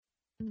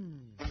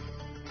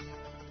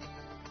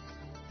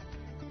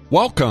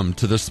Welcome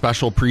to the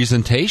special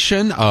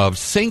presentation of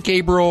St.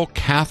 Gabriel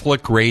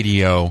Catholic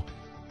Radio,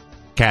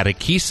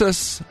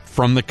 Catechesis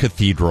from the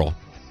Cathedral.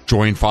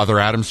 Join Father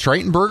Adam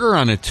Streitenberger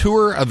on a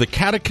tour of the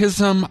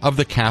Catechism of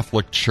the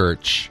Catholic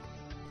Church.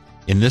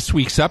 In this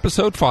week's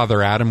episode,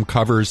 Father Adam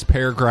covers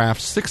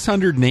paragraphs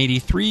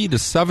 683 to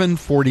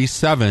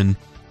 747,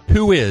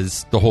 Who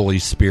is the Holy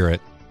Spirit?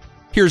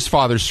 Here's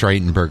Father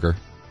Streitenberger.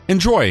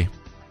 Enjoy.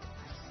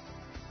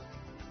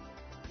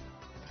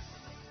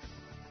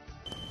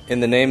 In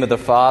the name of the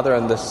Father,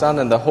 and the Son,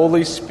 and the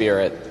Holy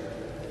Spirit.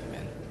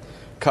 Amen.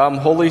 Come,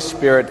 Holy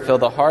Spirit, fill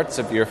the hearts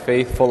of your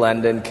faithful,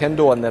 and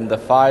enkindle in them the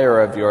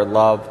fire of your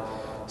love.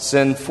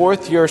 Send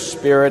forth your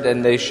Spirit,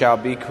 and they shall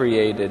be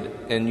created,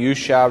 and you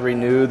shall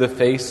renew the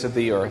face of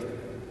the earth.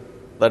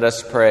 Let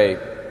us pray.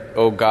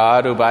 O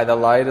God, who by the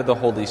light of the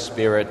Holy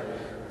Spirit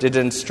did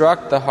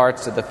instruct the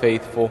hearts of the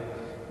faithful,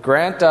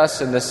 grant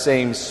us in the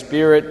same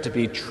Spirit to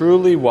be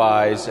truly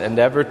wise and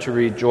ever to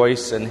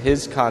rejoice in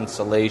his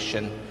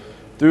consolation.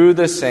 Through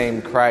the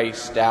same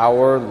Christ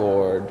our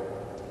Lord.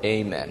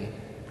 Amen.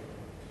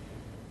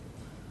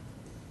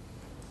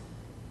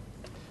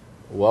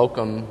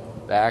 Welcome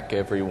back,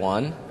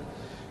 everyone.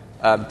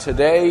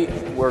 Today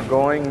we're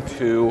going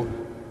to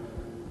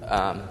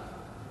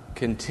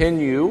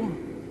continue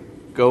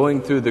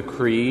going through the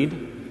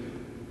Creed.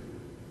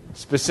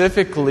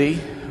 Specifically,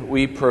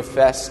 we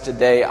profess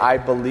today, I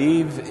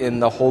believe in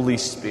the Holy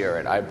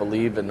Spirit. I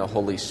believe in the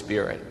Holy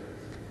Spirit.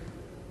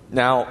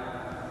 Now,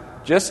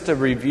 just to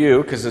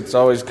review, because it's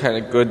always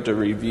kind of good to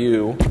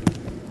review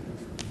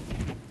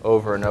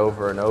over and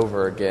over and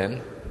over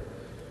again,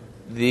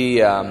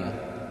 the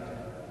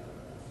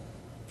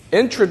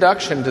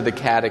introduction to the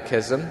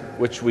Catechism,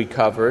 which we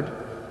covered,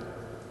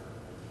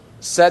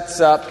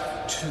 sets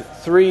up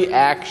three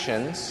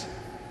actions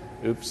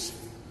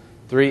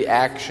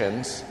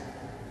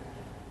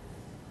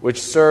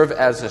which serve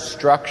as a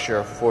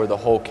structure for the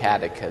whole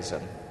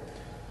Catechism.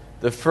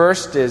 The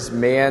first is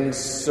man's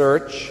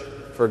search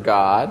for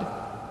God.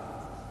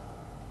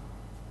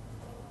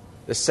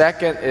 The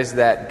second is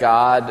that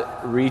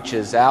God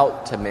reaches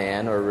out to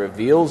man or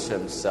reveals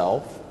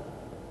himself.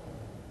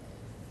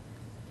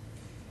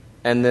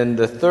 And then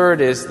the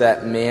third is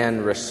that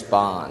man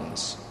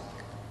responds.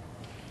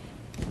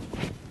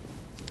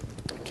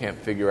 I can't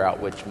figure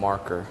out which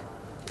marker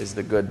is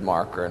the good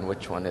marker and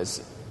which one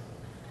isn't.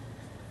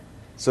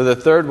 So the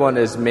third one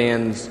is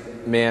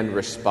man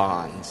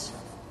responds.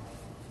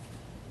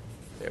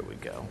 There we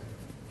go.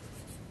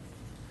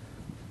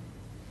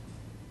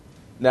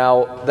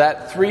 Now,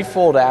 that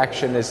threefold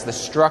action is the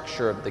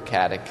structure of the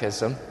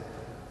Catechism.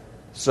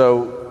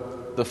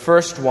 So the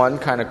first one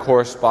kind of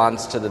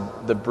corresponds to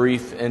the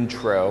brief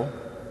intro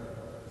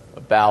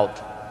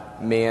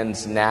about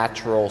man's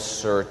natural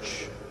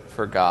search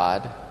for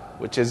God,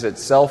 which is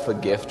itself a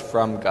gift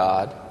from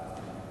God.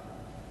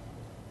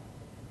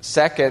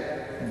 Second,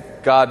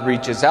 God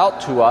reaches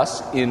out to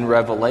us in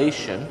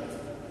revelation.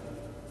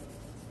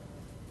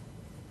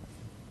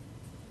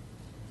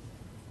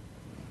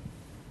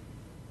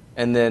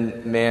 And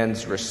then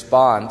man's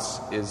response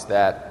is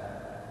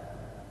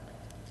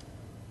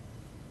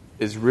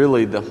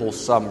really the whole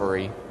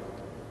summary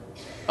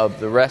of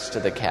the rest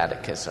of the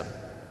Catechism.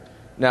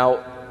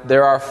 Now,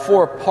 there are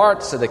 4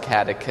 parts of the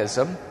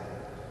Catechism.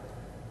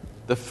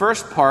 The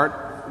first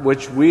part,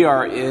 which we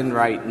are in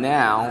right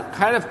now,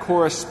 kind of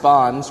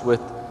corresponds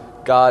with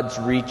God's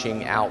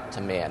reaching out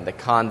to man, the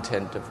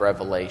content of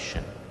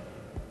Revelation,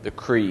 the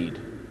Creed.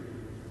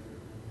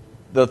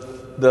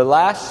 The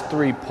last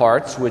 3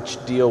 parts,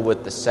 which deal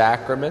with the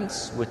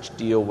sacraments, which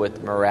deal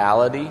with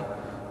morality,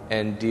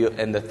 and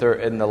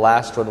the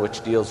last one,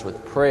 which deals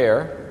with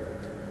prayer,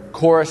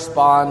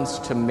 corresponds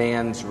to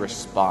man's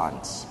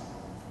response.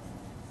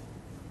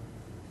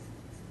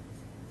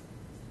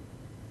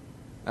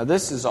 Now,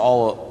 this is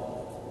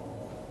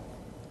all,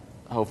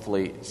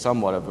 hopefully,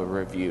 somewhat of a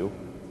review.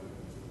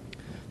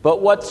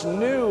 But what's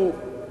new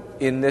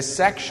in this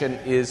section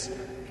is,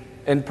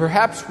 and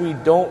perhaps we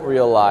don't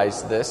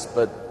realize this,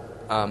 but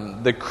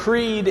the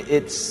Creed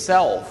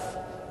itself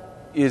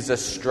is a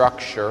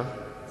structure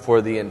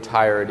for the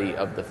entirety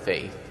of the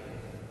faith.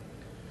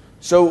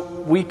 So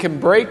we can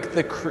break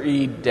the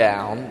Creed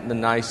down, the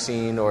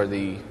Nicene or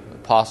the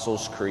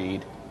Apostles'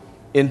 Creed,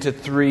 into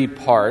 3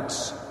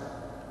 parts.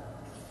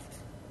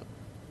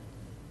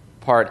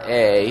 Part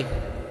A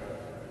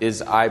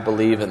is I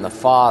believe in the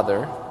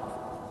Father.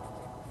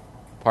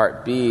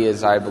 Part B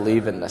is I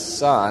believe in the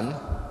Son.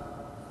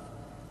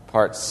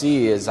 Part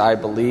C is I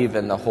believe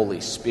in the Holy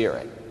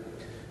Spirit.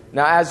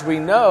 Now, as we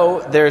know,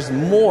 there's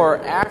more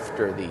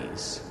after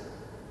these.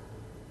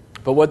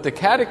 But what the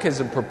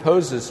Catechism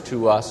proposes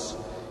to us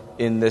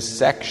in this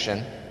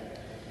section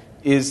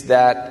is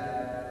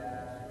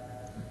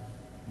that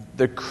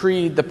the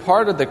Creed, the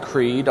part of the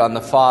Creed on the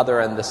Father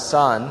and the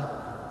Son,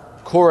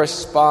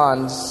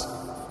 corresponds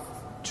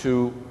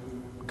to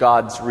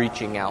God's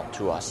reaching out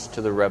to us,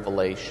 to the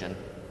revelation.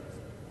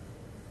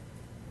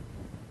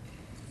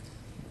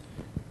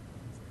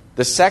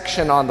 The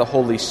section on the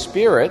Holy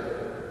Spirit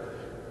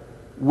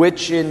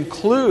which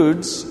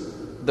includes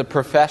the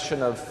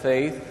profession of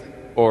faith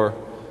or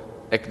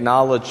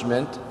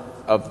acknowledgement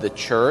of the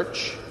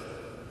church,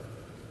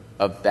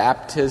 of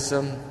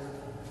baptism,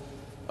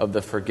 of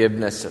the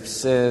forgiveness of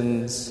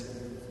sins,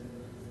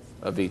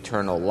 of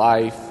eternal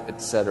life,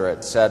 etc.,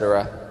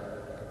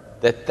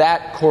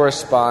 that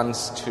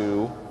corresponds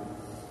to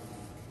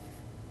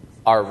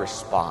our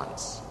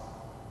response.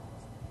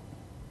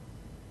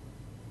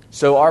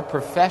 So our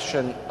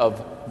profession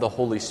of the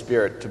Holy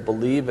Spirit, to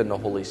believe in the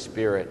Holy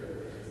Spirit,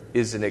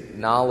 is an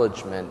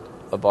acknowledgement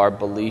of our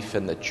belief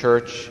in the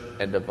church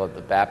and of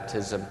the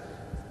baptism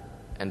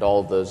and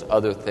all those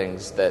other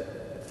things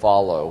that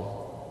follow.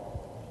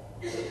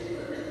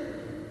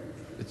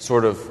 It's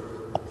sort of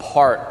a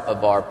part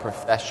of our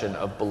profession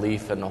of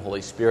belief in the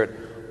Holy Spirit.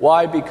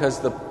 Why? Because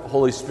the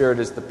Holy Spirit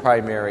is the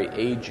primary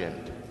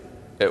agent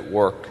at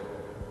work.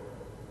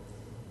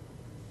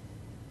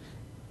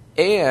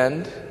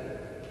 And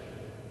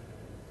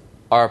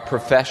our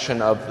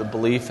profession of the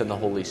belief in the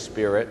Holy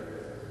Spirit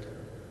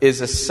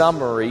is a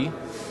summary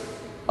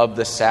of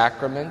the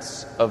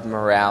sacraments of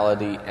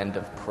morality and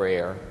of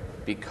prayer,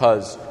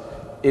 because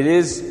it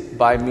is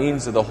by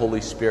means of the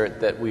Holy Spirit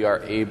that we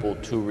are able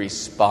to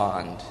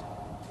respond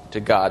to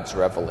God's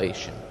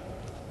revelation.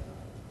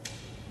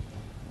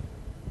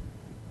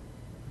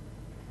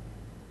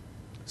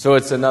 So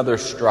it's another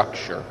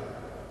structure,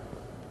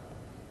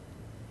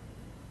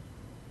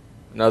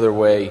 another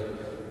way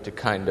to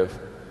kind of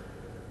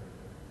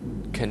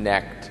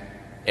connect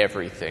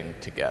everything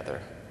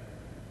together.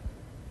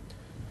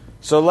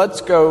 So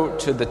let's go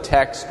to the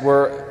text.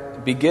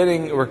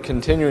 We're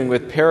continuing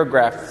with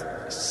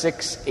paragraph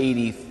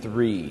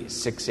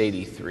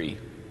 683.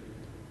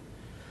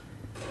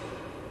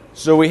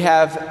 So we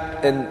have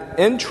an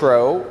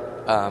intro,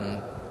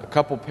 a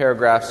couple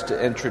paragraphs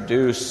to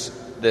introduce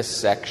this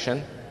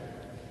section.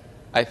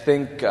 I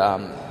think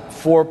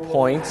 4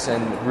 points,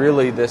 and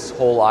really this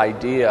whole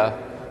idea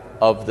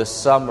of the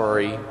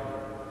summary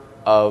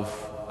of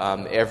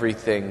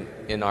everything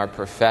in our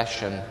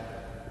profession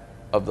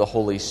of the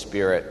Holy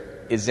Spirit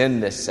is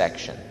in this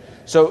section.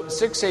 So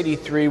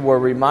 683, we're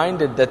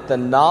reminded that the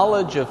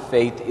knowledge of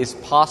faith is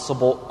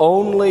possible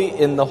only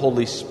in the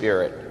Holy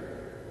Spirit.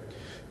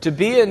 To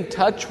be in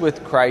touch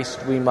with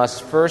Christ, we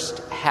must first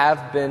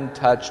have been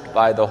touched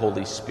by the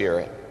Holy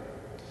Spirit.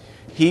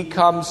 He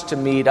comes to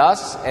meet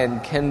us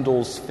and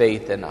kindles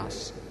faith in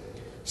us.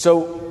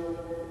 So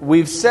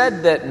we've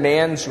said that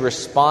man's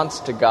response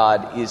to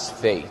God is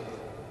faith.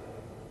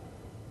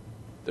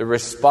 The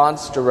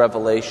response to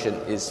revelation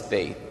is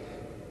faith.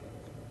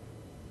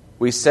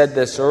 We said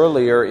this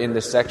earlier in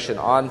the section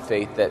on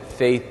faith, that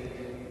faith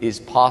is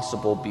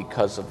possible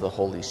because of the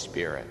Holy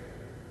Spirit.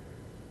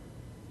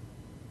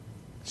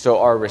 So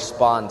our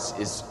response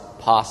is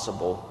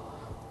possible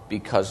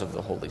because of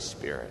the Holy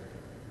Spirit.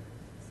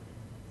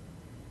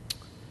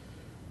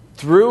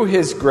 Through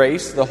His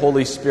grace, the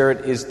Holy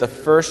Spirit is the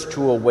first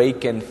to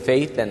awaken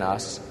faith in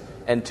us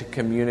and to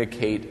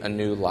communicate a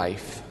new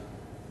life.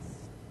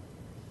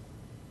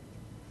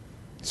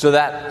 So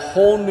that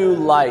whole new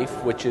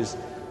life, which is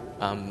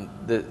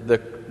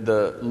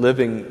the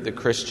living the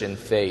Christian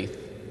faith,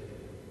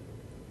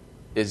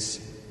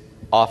 is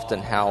often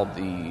how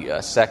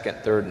the second,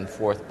 third, and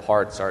fourth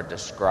parts are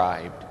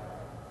described.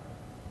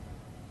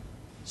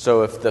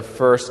 So if the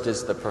first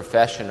is the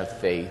profession of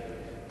faith,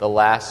 the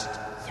last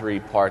 3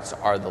 parts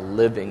are the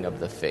living of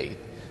the faith.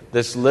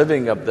 This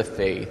living of the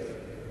faith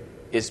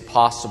is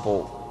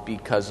possible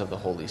because of the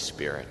Holy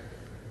Spirit.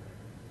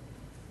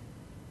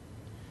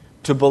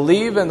 To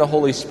believe in the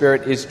Holy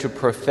Spirit is to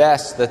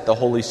profess that the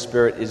Holy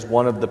Spirit is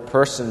one of the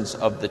persons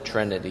of the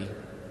Trinity,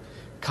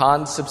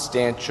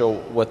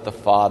 consubstantial with the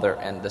Father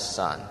and the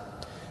Son.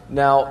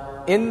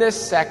 Now, in this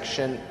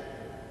section,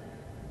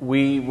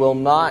 we will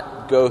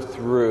not go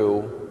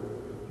through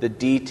the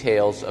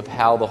details of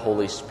how the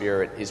Holy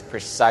Spirit is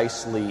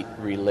precisely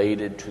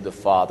related to the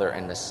Father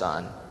and the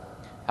Son,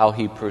 how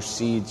He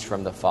proceeds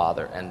from the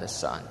Father and the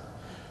Son.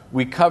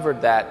 We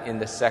covered that in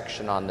the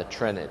section on the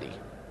Trinity.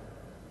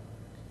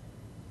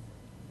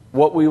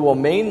 What we will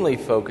mainly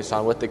focus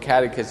on, what the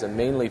Catechism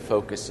mainly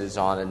focuses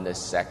on in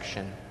this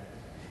section,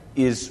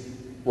 is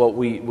what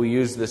we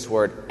use this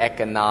word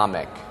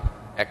economic,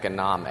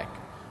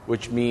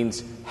 which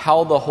means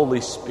how the Holy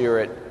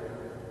Spirit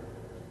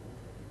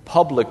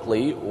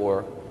publicly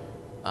or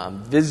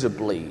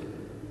visibly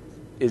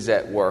is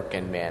at work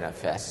and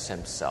manifests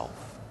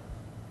Himself.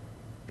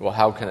 Well,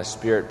 how can a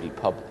spirit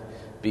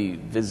be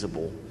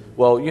visible?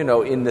 Well,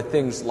 in the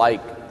things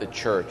like the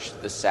church,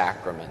 the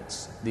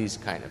sacraments, these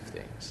kind of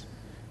things,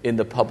 in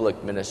the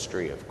public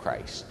ministry of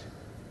Christ.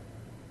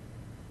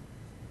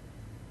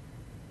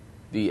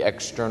 The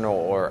external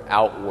or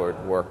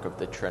outward work of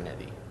the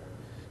Trinity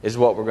is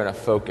what we're going to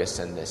focus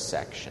in this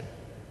section.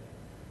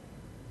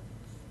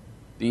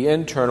 The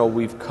internal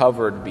we've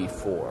covered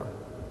before,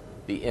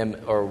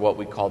 or what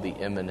we call the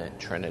immanent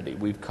Trinity,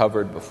 we've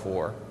covered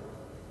before.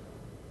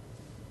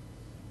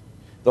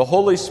 The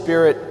Holy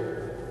Spirit,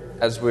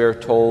 as we are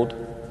told,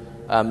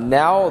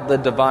 now the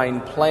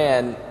divine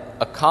plan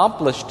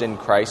accomplished in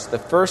Christ, the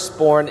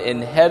firstborn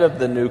and head of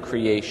the new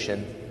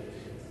creation,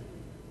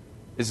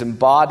 is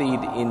embodied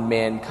in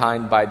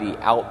mankind by the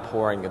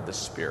outpouring of the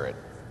Spirit.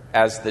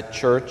 As the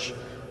church,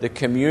 the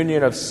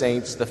communion of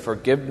saints, the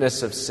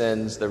forgiveness of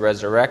sins, the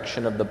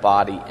resurrection of the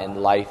body,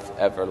 and life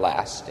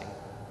everlasting.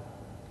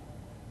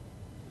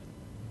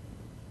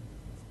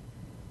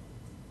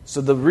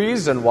 So the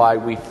reason why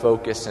we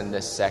focus in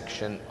this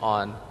section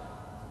on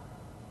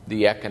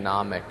the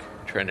economic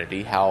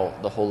Trinity, how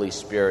the Holy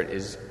Spirit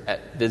is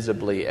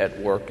visibly at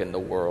work in the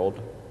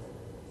world,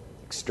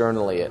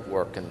 externally at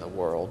work in the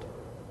world.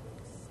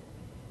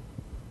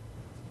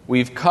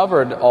 We've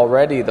covered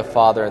already the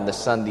Father and the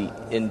Son,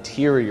 the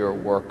interior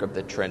work of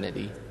the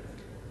Trinity.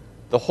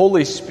 The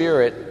Holy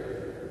Spirit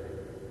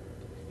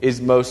is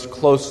most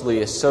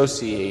closely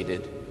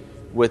associated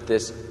with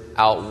this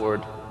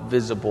outward,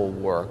 visible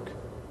work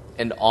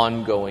and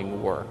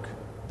ongoing work.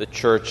 The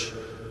church,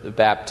 the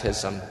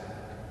baptism,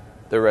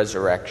 the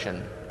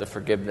resurrection, the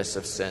forgiveness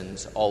of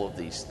sins, all of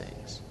these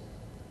things.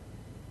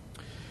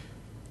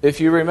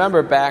 If you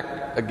remember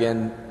back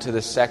again to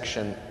the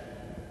section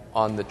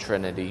on the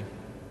Trinity,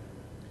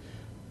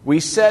 we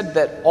said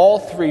that all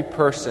three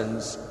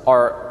persons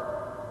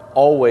are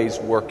always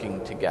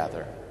working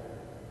together.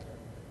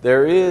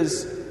 There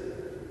is,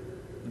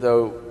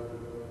 though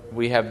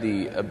we have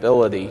the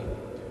ability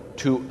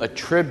to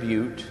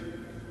attribute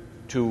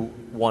to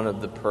one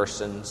of the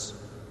persons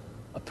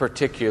a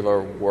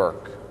particular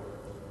work.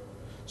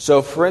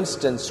 So, for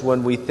instance,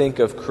 when we think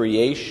of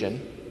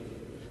creation,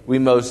 we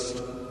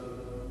most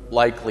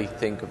likely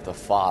think of the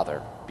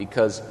Father,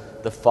 because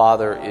the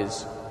Father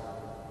is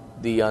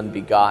the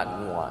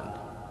unbegotten one.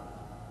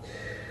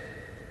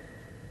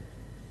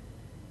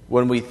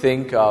 When we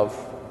think of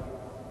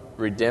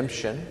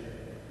redemption,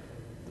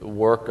 the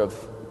work of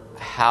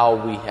how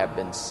we have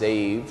been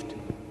saved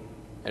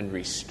and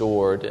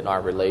restored in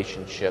our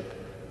relationship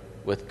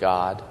with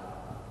God,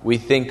 we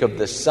think of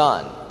the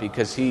Son,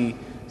 because He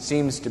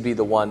seems to be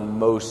the one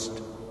most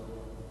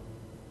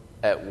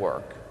at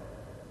work.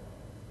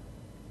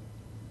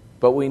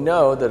 But we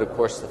know that, of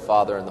course, the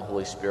Father and the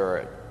Holy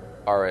Spirit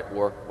are at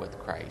work with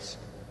Christ.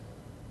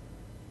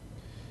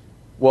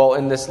 Well,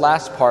 in this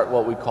last part,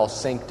 what we call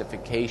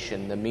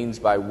sanctification, the means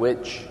by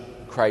which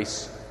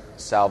Christ's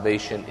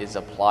salvation is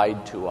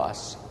applied to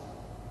us,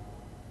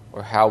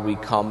 or how we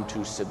come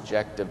to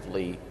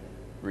subjectively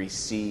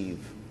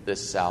receive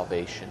this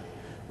salvation,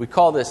 we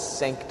call this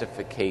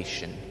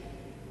sanctification.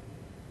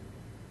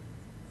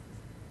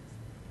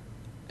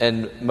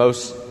 And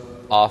most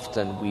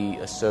often we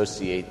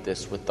associate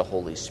this with the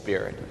Holy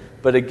Spirit.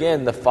 But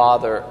again, the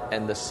Father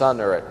and the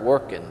Son are at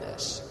work in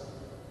this.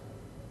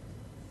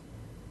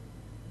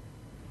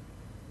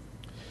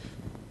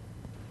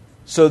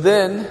 So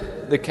then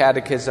the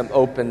Catechism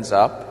opens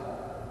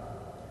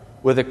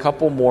up with a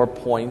couple more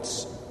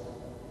points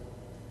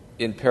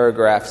in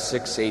paragraph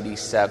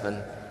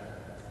 687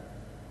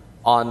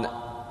 on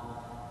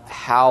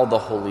how the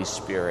Holy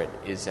Spirit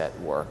is at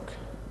work.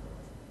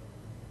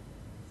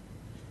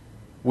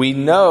 We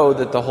know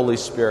that the Holy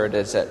Spirit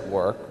is at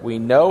work. We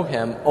know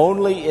Him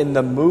only in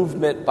the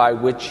movement by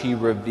which He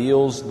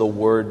reveals the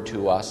Word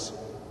to us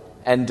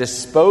and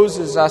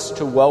disposes us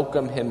to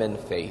welcome Him in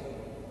faith.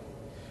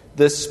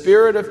 The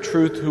Spirit of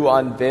truth who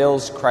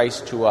unveils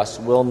Christ to us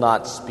will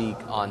not speak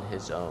on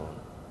His own.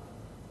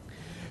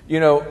 You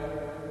know,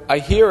 I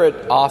hear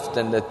it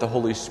often that the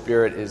Holy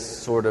Spirit is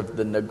sort of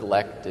the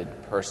neglected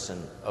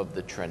person of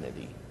the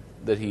Trinity,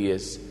 that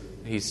He's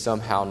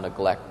somehow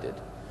neglected.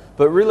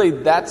 But really,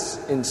 that's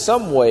in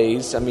some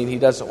ways, I mean, He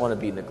doesn't want to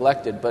be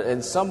neglected, but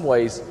in some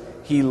ways,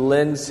 He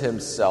lends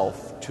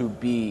Himself to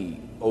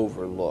be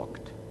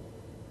overlooked.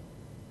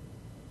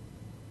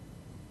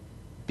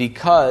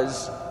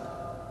 Because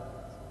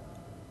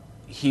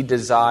He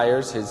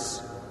desires,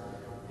 His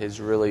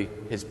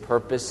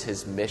purpose,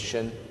 His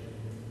mission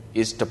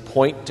is to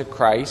point to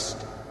Christ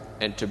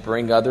and to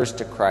bring others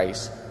to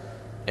Christ,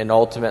 and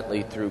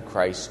ultimately through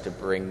Christ to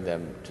bring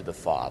them to the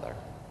Father.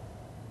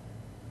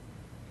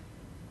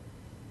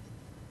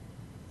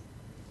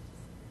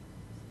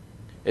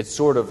 It's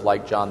sort of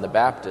like John the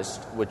Baptist,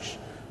 which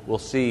we'll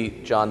see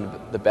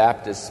John the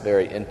Baptist's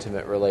very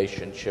intimate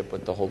relationship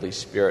with the Holy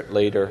Spirit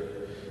later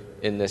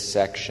in this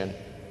section.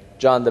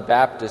 John the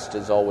Baptist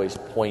is always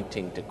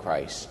pointing to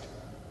Christ.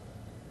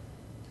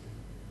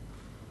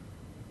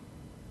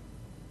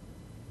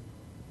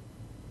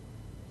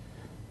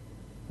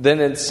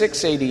 Then in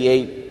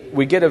 688,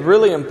 we get a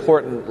really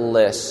important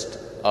list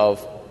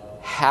of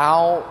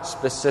how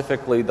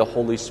specifically the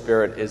Holy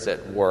Spirit is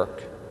at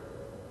work.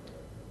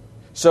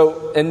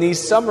 So in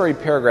these summary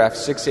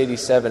paragraphs,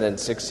 687 and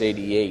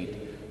 688,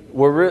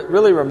 we're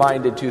really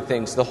reminded two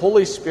things. The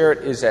Holy Spirit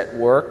is at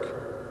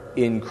work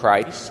in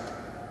Christ.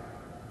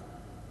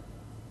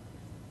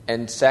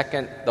 And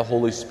second, the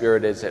Holy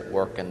Spirit is at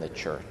work in the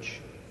church.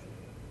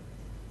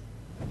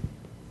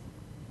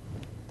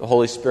 The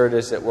Holy Spirit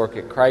is at work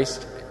at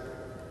Christ,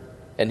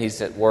 and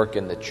He's at work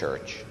in the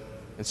church.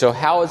 And so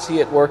how is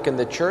He at work in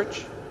the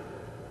church?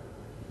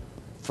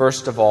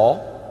 First of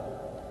all,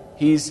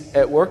 He's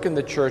at work in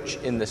the church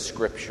in the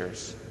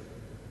Scriptures,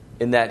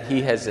 in that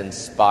he has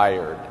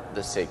inspired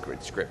the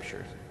sacred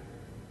Scriptures.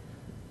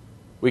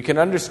 We can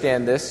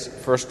understand this,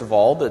 first of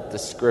all, that the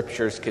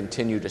Scriptures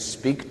continue to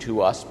speak to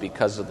us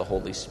because of the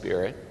Holy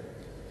Spirit,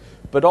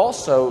 but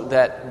also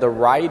that the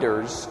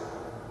writers,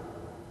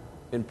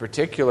 in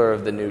particular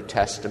of the New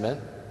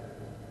Testament,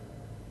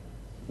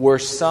 were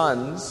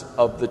sons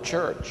of the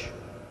church.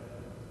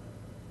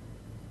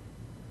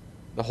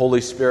 The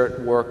Holy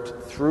Spirit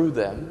worked through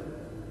them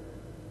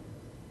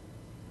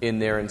in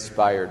their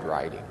inspired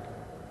writing.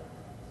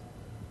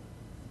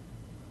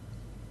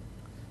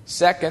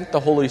 Second, the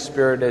Holy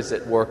Spirit is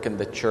at work in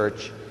the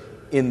church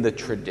in the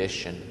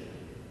tradition.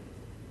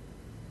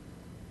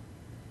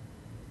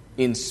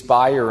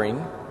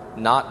 Inspiring,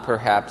 not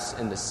perhaps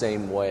in the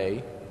same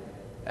way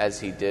as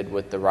he did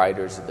with the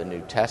writers of the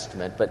New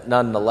Testament, but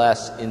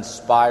nonetheless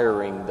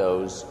inspiring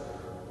those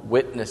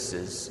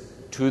witnesses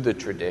to the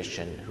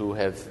tradition who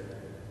have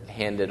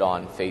handed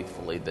on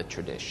faithfully the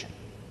tradition.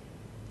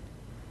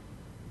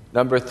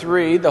 Number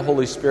 3, the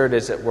Holy Spirit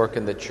is at work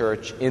in the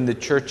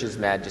church's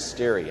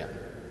magisterium,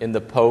 in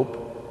the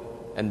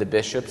Pope and the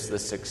bishops, the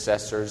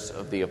successors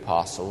of the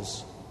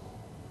apostles,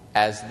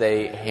 as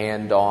they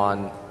hand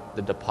on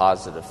the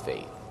deposit of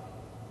faith.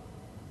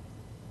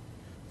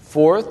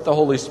 Fourth, the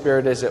Holy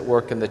Spirit is at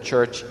work in the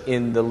church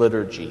in the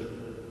liturgy,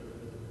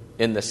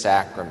 in the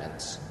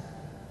sacraments.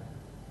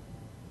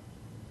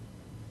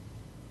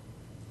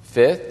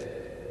 Fifth,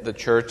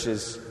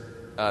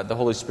 the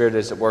Holy Spirit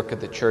is at work at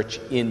the church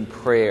in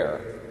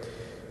prayer,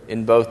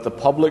 in both the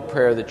public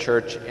prayer of the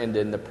church and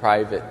in the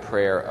private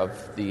prayer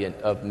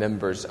of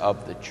members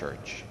of the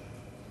church,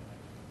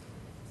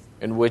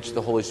 in which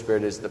the Holy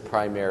Spirit is the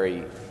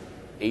primary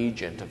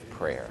agent of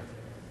prayer,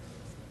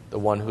 the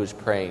one who's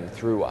praying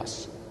through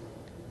us.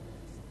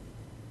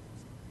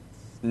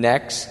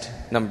 Next,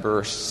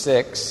 number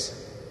 6,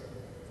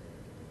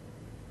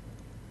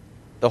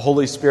 the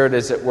Holy Spirit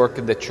is at work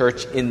in the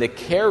church in the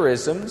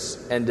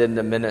charisms and in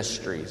the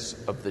ministries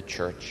of the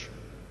church,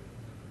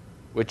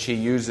 which he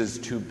uses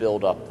to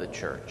build up the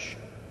church.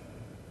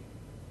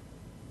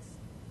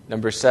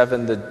 Number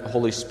 7, the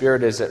Holy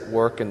Spirit is at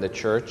work in the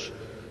church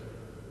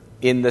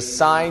in the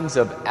signs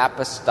of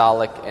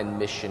apostolic and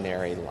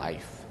missionary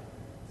life.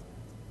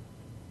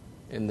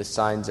 In the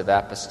signs of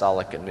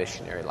apostolic and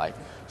missionary life.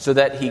 So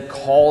that he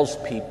calls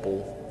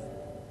people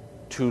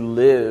to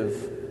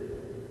live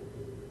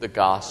the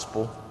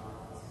gospel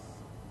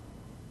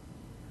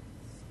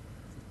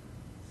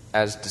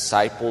as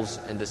disciples,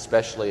 and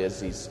especially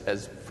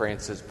as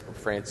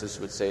Francis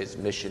would say, as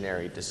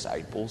missionary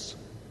disciples.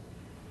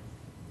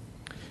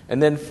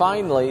 And then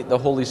finally, the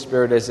Holy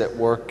Spirit is at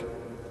work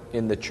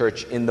in the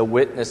church in the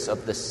witness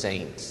of the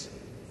saints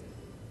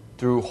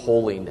through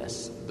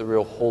holiness, the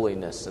real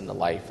holiness in the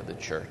life of the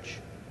church.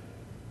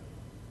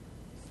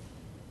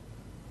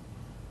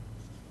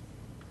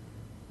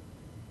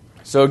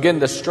 So again,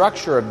 the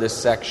structure of this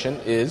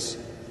section is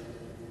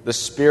the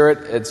Spirit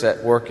is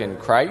at work in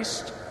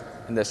Christ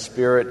and the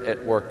Spirit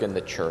at work in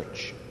the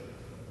church.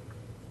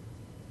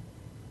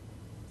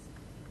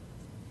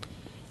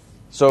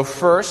 So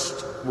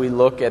first, we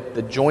look at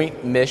the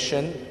joint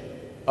mission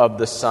of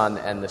the Son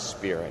and the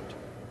Spirit.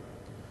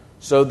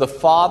 So the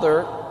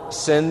Father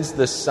sends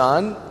the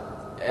Son,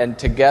 and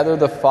together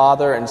the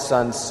Father and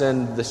Son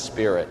send the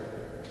Spirit.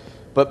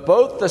 But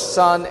both the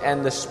Son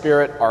and the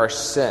Spirit are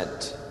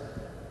sent.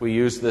 We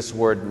use this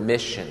word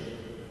mission,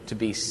 to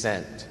be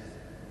sent.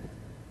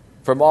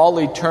 From all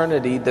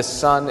eternity, the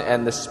Son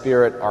and the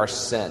Spirit are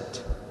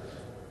sent.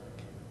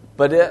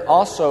 But it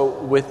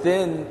also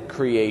within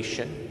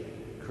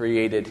creation,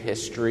 created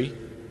history,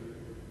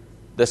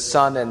 the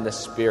Son and the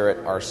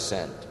Spirit are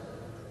sent.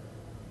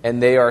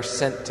 And they are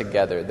sent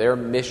together. Their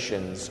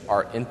missions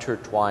are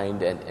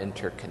intertwined and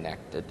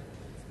interconnected.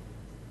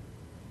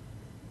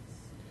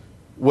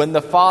 When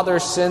the Father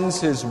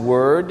sends His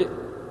word,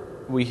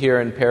 we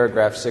hear in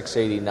paragraph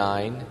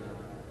 689,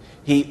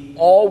 He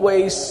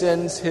always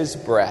sends His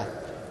breath.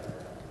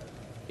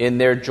 In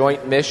their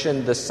joint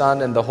mission, the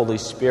Son and the Holy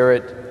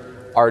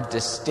Spirit are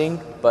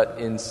distinct but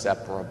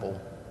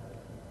inseparable.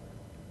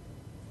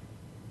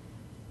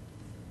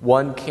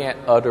 One can't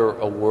utter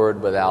a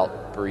word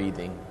without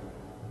breathing.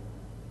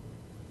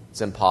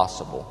 It's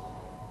impossible.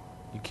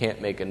 You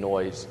can't make a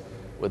noise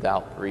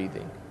without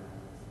breathing.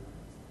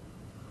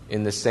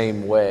 In the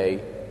same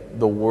way,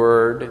 the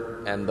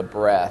Word and the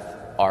breath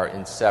are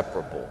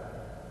inseparable.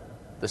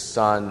 The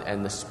Son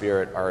and the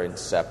Spirit are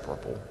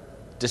inseparable.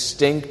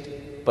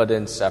 Distinct but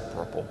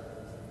inseparable.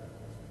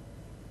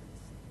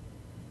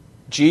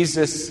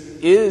 Jesus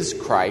is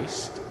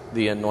Christ,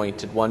 the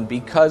Anointed One,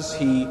 because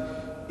He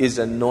is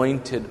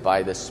anointed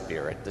by the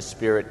Spirit. The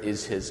Spirit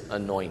is His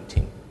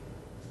anointing.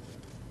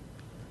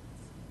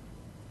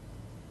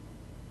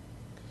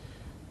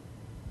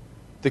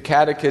 The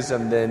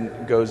Catechism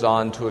then goes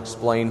on to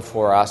explain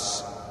for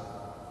us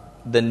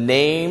the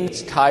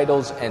names,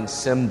 titles, and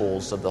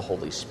symbols of the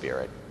Holy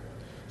Spirit.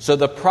 So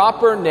the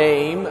proper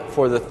name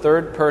for the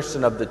third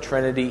person of the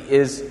Trinity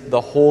is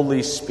the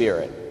Holy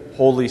Spirit.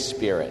 Holy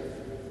Spirit.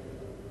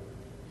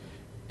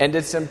 And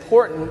it's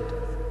important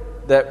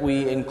that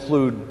we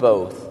include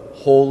both,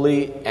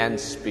 Holy and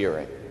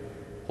Spirit.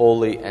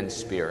 Holy and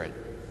Spirit.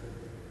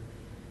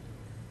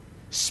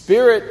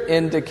 Spirit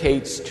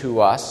indicates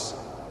to us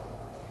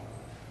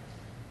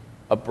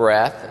a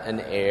breath,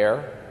 an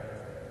air.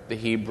 The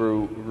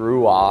Hebrew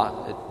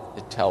ruah,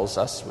 it tells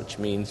us, which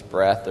means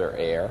breath or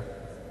air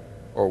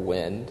or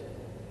wind.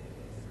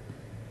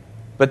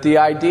 But the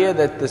idea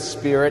that the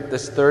Spirit,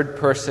 this third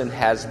person,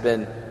 has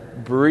been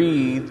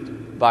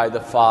breathed by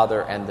the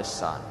Father and the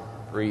Son,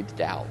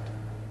 breathed out,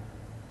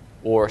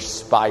 or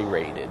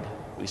spirated,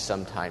 we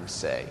sometimes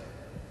say.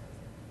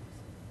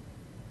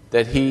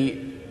 That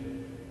he,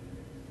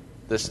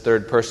 this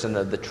third person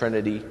of the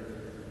Trinity,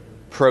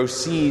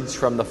 proceeds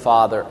from the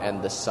Father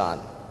and the Son.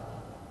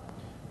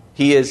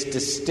 He is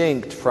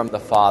distinct from the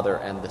Father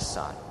and the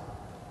Son.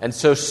 And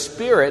so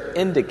Spirit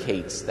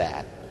indicates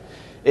that.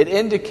 It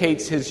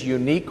indicates his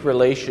unique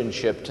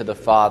relationship to the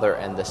Father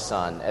and the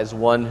Son as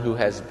one who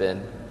has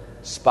been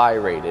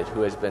spirated,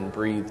 who has been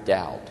breathed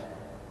out,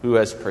 who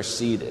has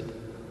proceeded.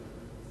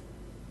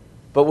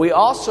 But we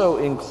also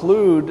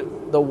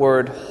include the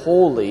word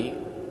holy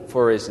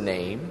for his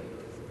name,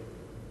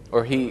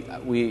 or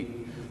we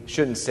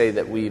shouldn't say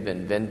that we've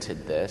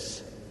invented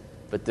this,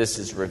 but this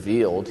is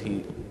revealed.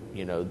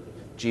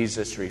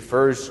 Jesus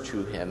refers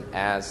to him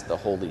as the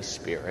Holy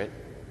Spirit.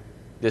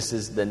 This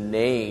is the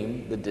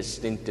name, the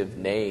distinctive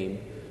name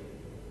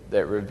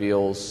that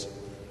reveals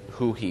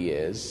who he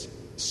is.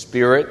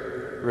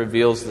 Spirit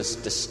reveals this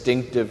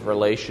distinctive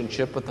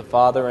relationship with the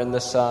Father and the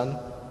Son.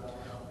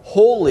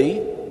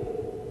 Holy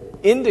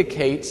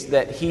indicates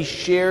that he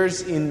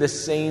shares in the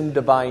same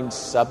divine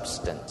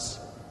substance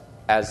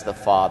as the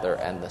Father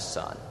and the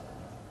Son,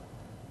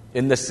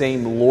 in the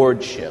same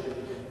lordship,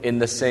 in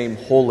the same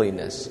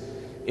holiness,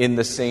 in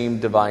the same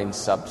divine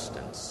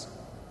substance.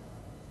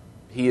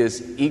 He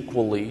is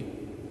equally,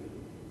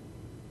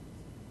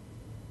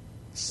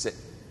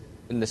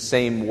 in the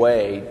same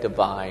way,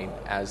 divine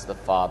as the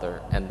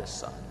Father and the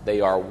Son. They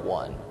are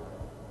one.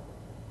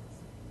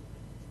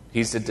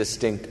 He's a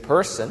distinct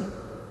person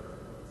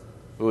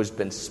who has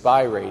been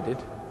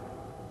spirated,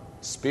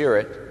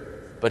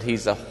 Spirit, but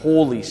he's a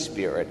Holy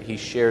Spirit. He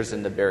shares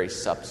in the very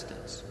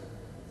substance.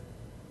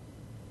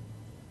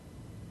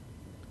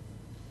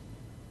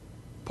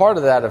 Part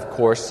of that, of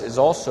course, is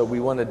also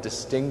we want to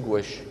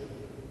distinguish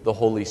the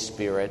Holy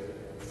Spirit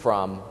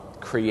from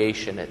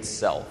creation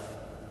itself,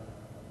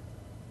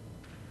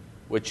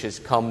 which has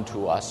come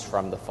to us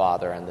from the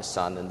Father and the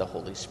Son and the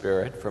Holy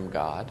Spirit, from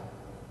God.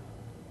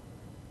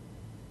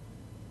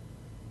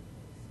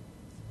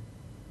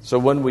 So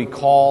when we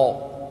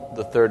call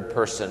the third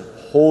person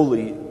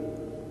holy,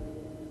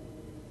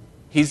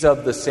 he's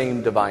of the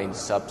same divine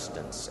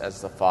substance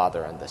as the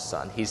Father and the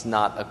Son. He's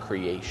not a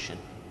creation.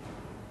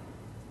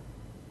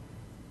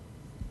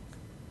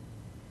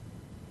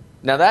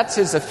 Now that's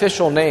his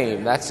official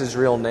name. That's his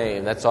real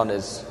name. That's on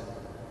his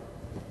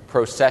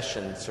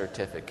procession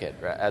certificate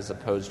as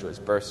opposed to his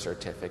birth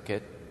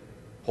certificate.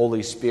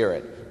 Holy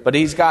Spirit. But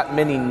he's got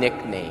many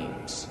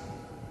nicknames.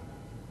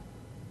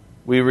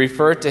 We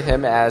refer to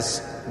him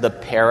as the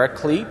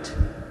Paraclete,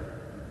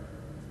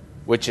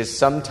 which is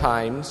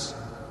sometimes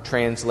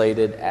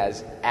translated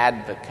as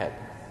advocate.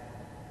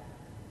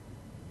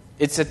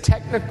 It's a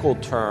technical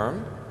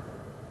term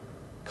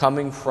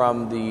coming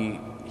from the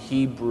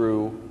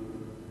Hebrew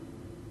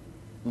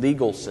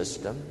legal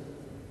system,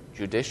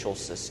 judicial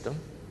system,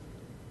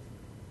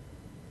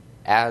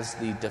 as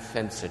the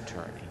defense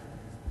attorney.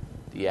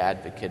 The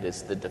advocate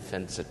is the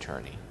defense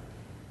attorney.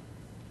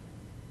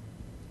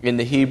 In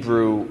the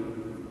Hebrew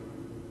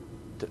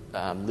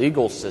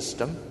legal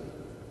system,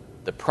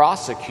 the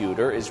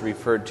prosecutor is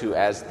referred to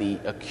as the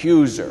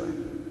accuser,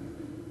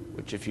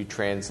 which if you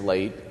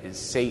translate is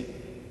Satan.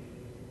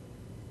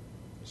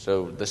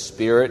 So the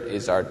Spirit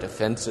is our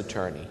defense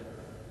attorney.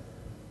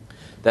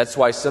 That's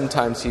why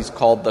sometimes he's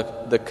called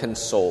the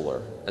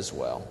consoler as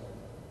well.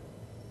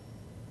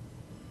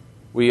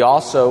 We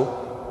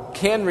also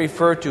can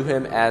refer to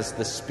him as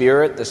the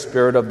Spirit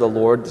of the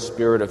Lord, the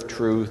Spirit of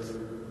truth,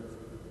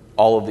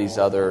 all of these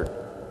other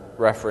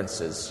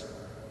references.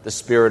 The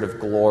Spirit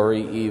of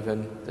glory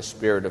even, the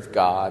Spirit of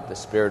God, the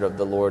Spirit of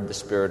the Lord, the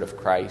Spirit of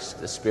Christ,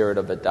 the Spirit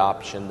of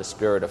adoption, the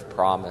Spirit of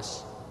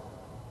promise.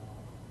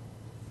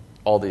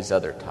 All these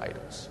other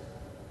titles.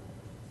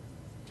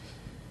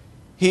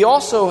 He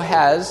also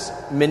has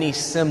many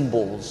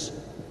symbols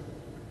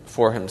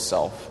for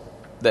himself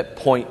that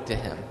point to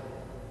him.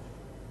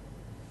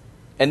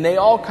 And they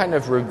all kind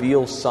of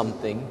reveal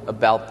something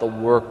about the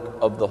work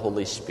of the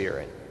Holy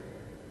Spirit.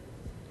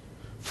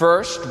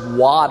 First,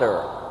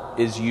 water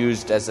is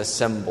used as a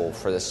symbol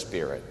for the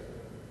Spirit.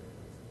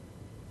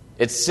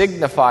 It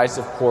signifies,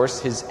 of course,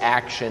 his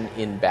action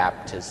in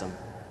baptism.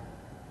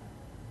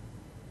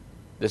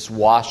 This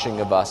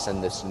washing of us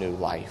in this new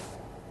life.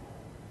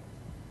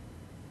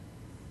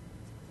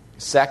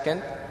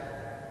 Second,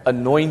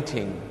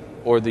 anointing,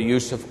 or the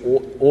use of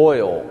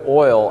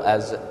oil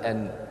as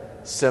a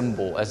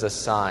symbol, as a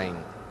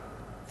sign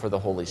for the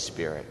Holy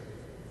Spirit.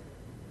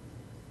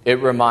 It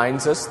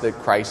reminds us that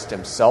Christ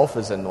himself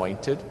is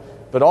anointed,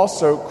 but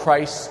also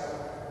Christ's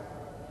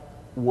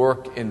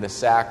work in the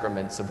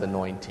sacraments of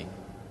anointing,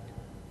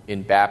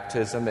 in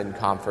baptism and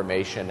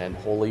confirmation and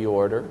holy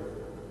order,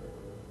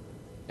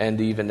 and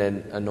even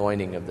in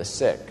anointing of the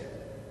sick.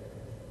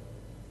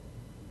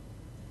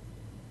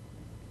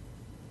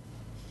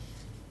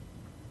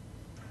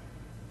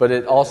 But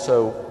it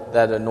also,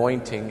 that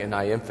anointing, and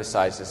I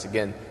emphasize this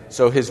again,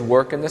 so his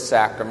work in the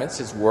sacraments,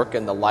 his work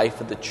in the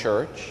life of the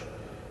church,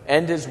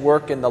 and his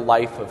work in the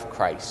life of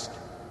Christ.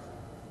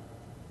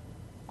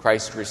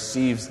 Christ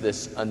receives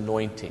this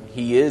anointing.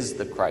 He is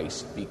the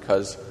Christ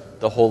because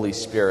the Holy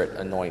Spirit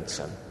anoints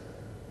him.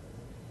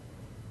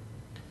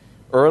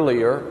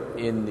 Earlier,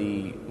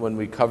 when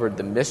we covered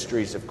the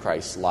mysteries of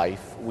Christ's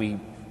life, we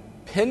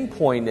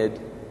pinpointed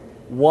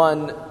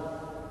one,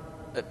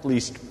 at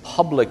least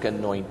public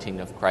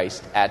anointing of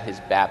Christ at his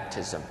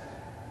baptism,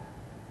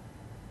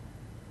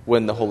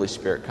 when the Holy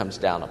Spirit comes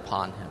down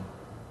upon him.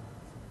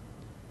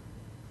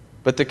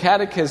 But the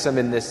Catechism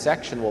in this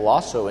section will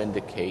also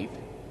indicate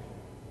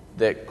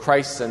that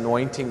Christ's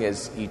anointing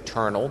is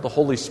eternal. The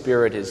Holy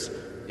Spirit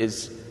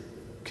is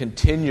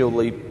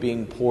continually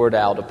being poured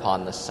out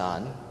upon the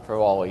Son for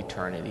all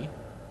eternity.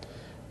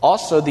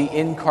 Also, the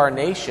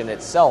incarnation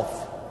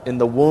itself, in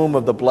the womb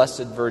of the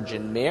Blessed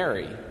Virgin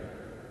Mary,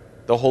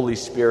 the Holy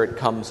Spirit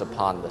comes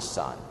upon the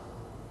Son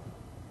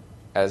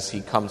as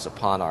he comes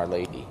upon Our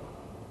Lady.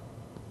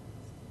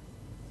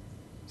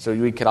 So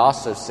we could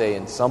also say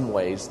in some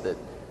ways that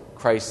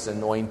Christ's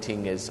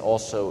anointing is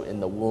also in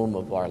the womb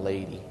of Our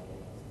Lady,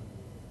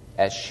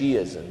 as she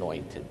is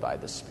anointed by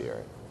the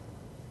Spirit.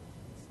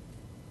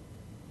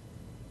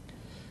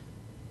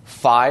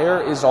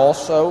 Fire is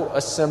also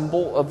a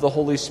symbol of the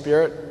Holy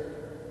Spirit.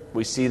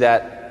 We see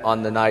that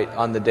on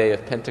the day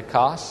of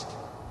Pentecost.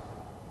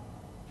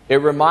 It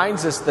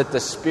reminds us that the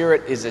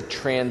Spirit is a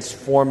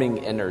transforming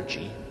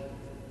energy.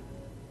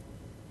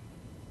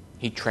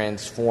 He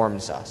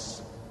transforms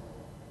us.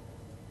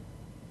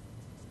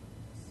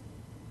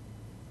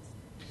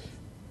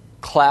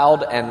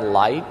 Cloud and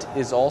light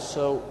is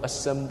also a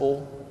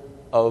symbol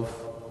of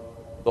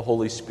the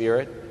Holy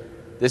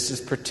Spirit. This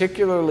is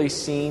particularly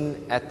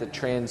seen at the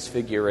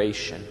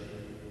Transfiguration.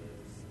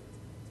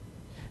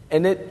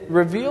 And it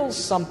reveals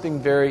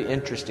something very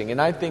interesting.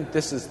 And I think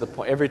this is the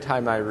point. Every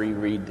time I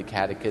reread the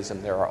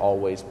Catechism, there are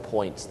always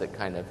points that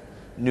kind of,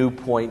 new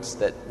points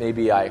that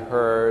maybe I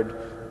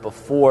heard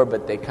before,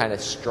 but they kind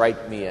of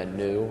strike me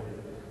anew.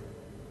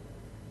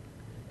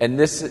 And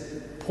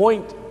this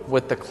point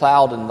with the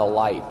cloud and the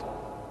light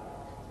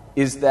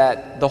is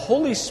that the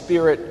Holy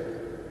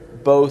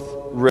Spirit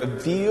both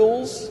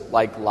reveals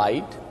like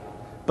light,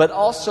 but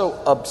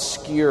also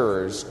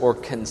obscures or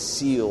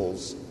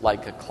conceals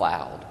like a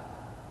cloud.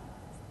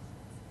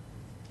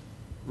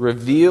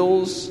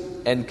 Reveals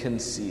and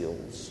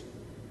conceals.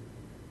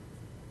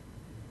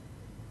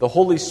 The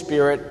Holy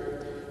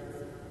Spirit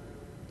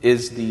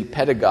is the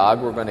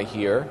pedagogue, we're going to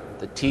hear,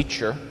 the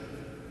teacher,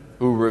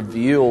 who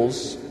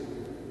reveals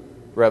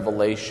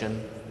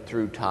revelation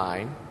through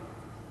time.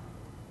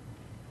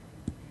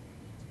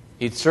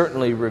 He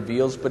certainly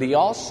reveals, but he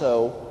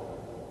also,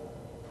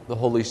 the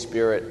Holy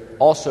Spirit,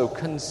 also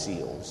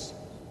conceals.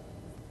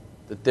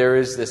 That there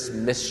is this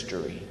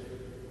mystery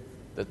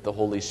that the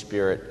Holy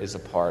Spirit is a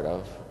part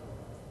of.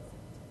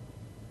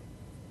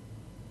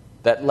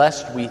 That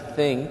lest we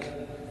think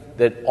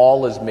that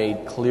all is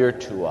made clear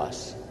to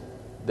us,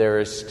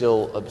 there is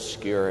still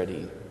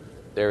obscurity,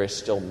 there is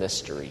still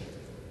mystery.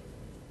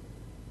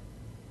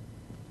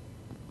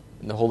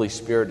 And the Holy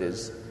Spirit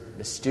is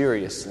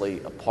mysteriously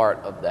a part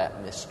of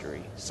that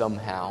mystery,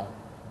 somehow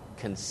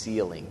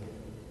concealing.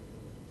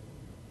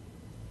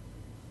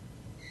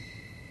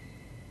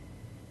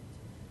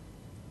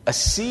 A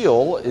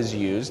seal is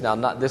used. Now,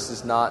 this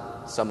is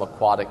not some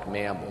aquatic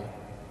mammal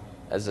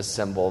as a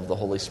symbol of the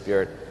Holy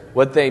Spirit.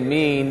 What they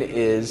mean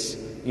is,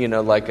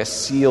 like a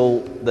seal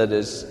that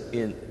is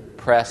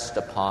pressed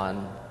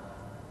upon,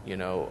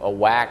 a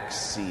wax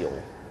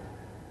seal.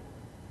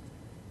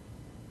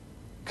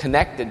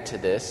 Connected to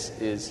this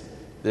is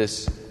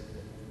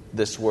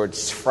this word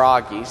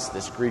sphragus,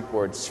 this Greek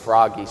word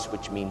sphragus,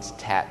 which means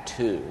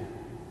tattoo.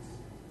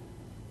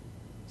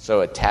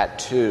 So a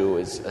tattoo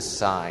is a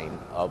sign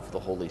of the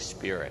Holy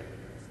Spirit.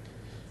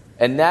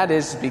 And that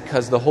is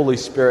because the Holy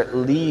Spirit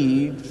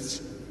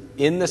leaves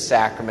in the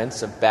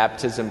sacraments of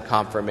baptism,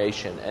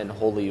 confirmation, and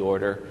holy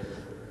order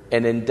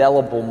an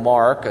indelible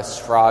mark, a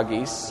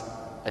sphragus,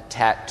 a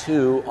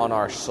tattoo on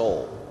our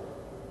soul.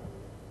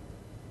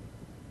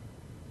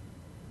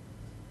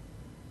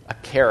 A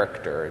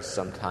character is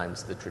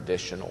sometimes the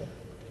traditional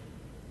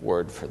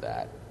word for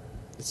that.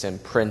 It's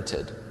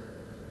imprinted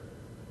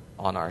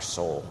on our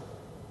soul.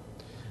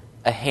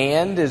 A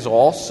hand is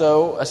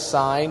also a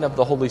sign of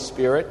the Holy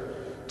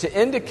Spirit to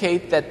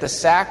indicate that the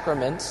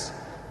sacraments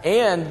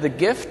and the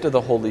gift of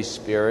the Holy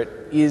Spirit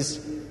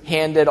is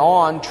handed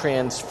on,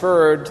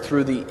 transferred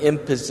through the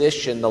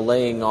imposition, the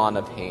laying on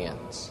of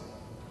hands.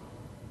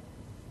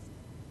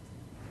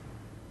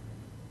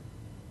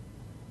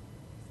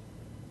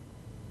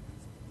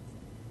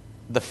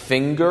 The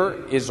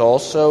finger is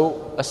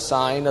also a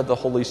sign of the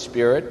Holy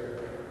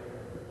Spirit.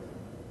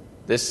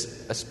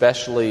 This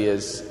especially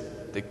is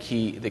the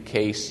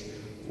case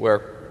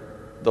where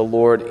the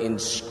Lord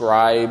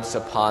inscribes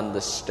upon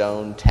the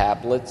stone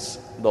tablets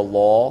the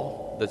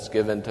law that's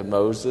given to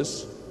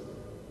Moses.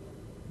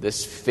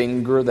 This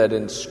finger that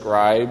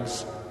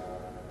inscribes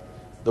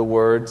the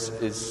words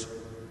is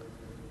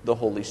the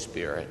Holy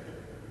Spirit.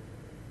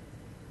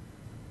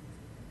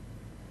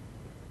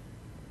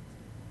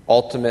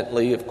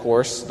 Ultimately, of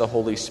course, the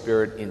Holy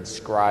Spirit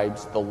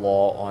inscribes the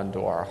law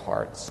onto our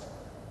hearts.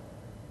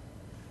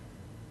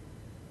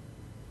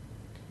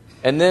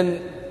 And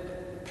then,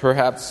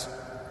 perhaps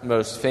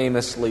most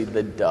famously,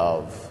 the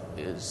dove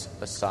is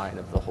a sign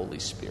of the Holy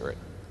Spirit,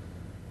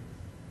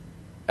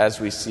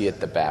 as we see at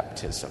the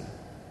baptism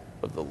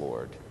of the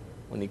Lord,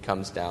 when he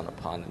comes down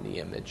upon the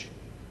image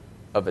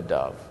of a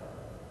dove.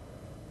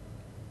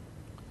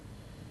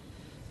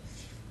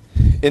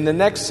 In the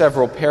next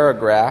several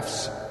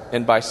paragraphs,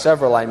 and by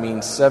several I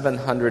mean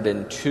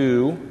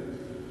 702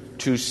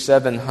 to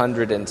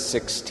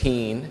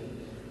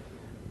 716,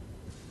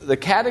 the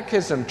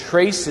Catechism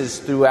traces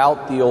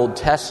throughout the Old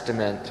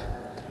Testament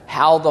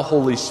how the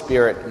Holy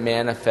Spirit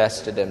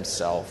manifested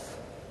himself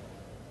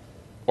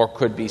or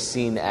could be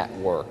seen at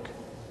work.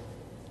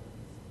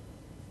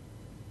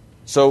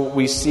 So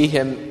we see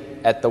him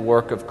at the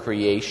work of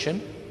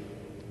creation,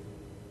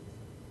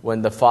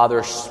 when the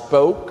Father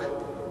spoke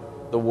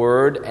the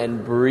word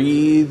and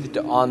breathed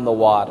on the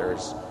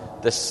waters,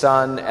 the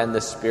Son and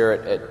the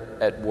Spirit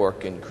at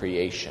work in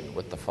creation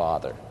with the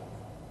Father.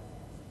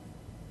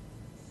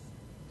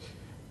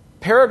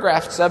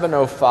 Paragraph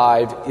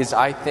 705 is,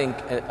 I think,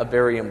 a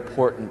very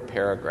important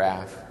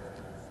paragraph.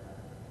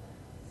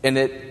 And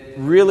it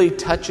really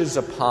touches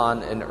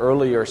upon an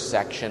earlier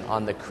section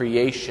on the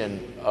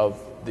creation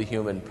of the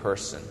human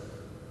person,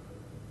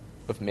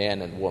 of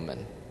man and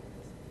woman.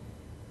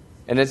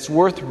 And it's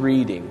worth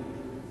reading.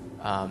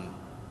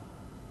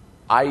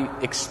 I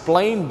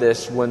explained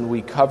this when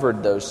we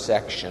covered those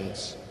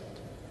sections,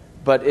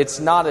 but it's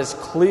not as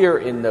clear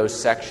in those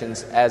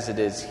sections as it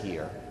is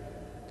here.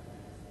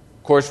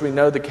 Of course, we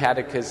know the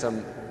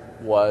Catechism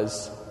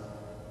was,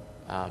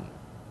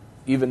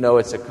 even though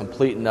it's a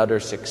complete and utter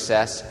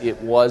success,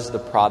 it was the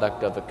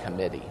product of a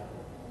committee,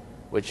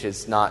 which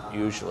is not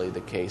usually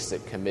the case,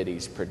 that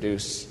committees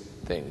produce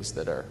things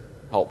that are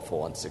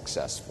helpful and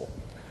successful.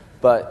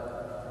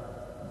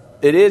 But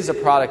it is a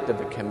product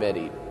of a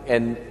committee,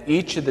 and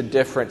each of the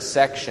different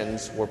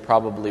sections were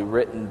probably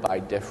written by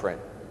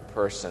different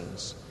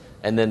persons,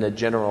 and then a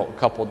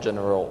couple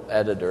general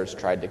editors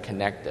tried to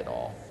connect it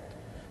all.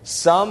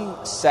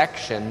 Some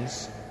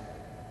sections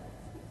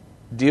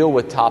deal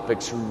with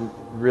topics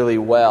really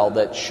well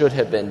that should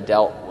have been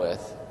dealt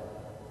with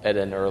at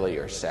an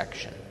earlier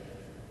section.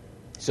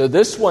 So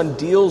this one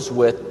deals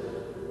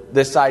with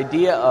this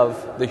idea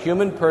of the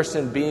human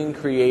person being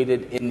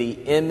created in the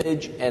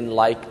image and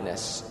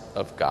likeness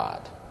of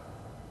God.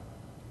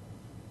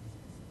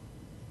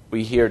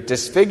 We hear,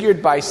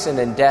 disfigured by sin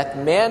and death,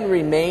 man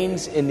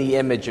remains in the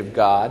image of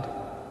God,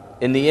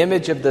 in the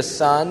image of the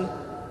Son,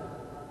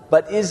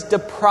 but is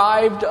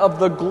deprived of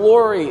the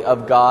glory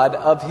of God,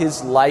 of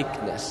his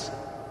likeness.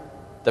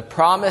 The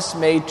promise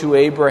made to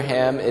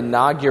Abraham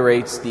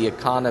inaugurates the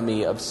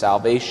economy of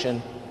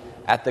salvation,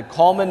 at the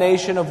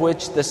culmination of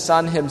which the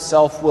Son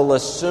himself will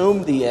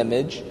assume the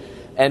image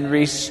and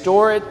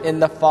restore it in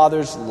the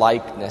Father's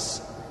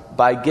likeness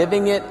by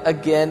giving it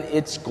again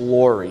its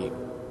glory,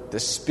 the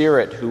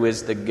Spirit who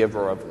is the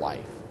giver of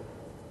life.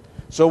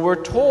 So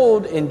we're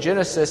told in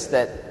Genesis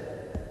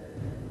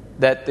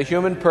that the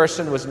human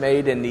person was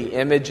made in the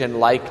image and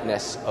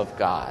likeness of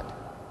God.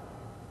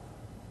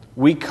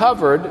 We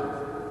covered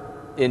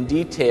in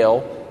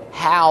detail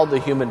how the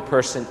human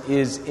person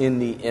is in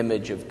the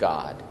image of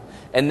God,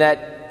 and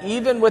that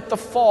even with the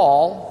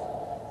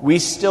fall, we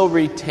still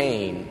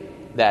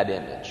retain that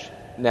image.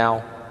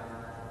 Now,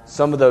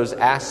 some of those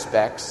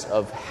aspects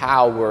of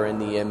how we're in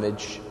the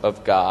image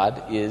of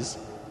God is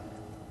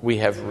we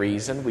have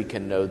reason, we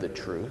can know the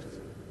truth.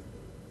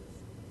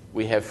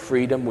 We have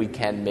freedom, we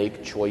can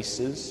make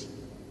choices.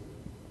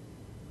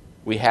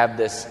 We have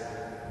this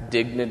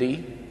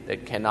dignity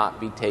that cannot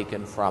be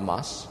taken from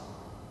us.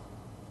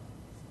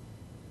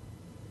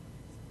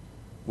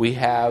 We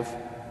have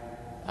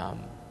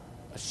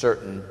a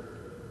certain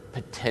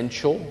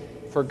potential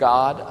for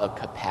God, a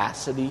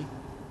capacity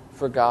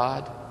for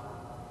God.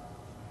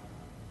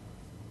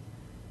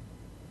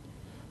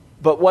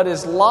 But what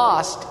is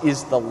lost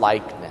is the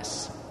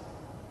likeness.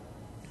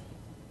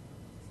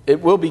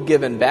 It will be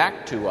given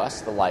back to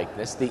us, the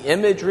likeness. The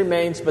image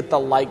remains, but the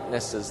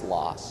likeness is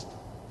lost.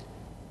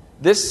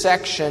 This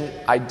section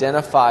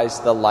identifies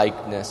the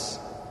likeness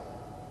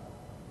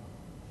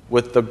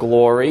with the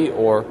glory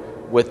or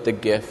with the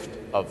gift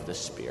of the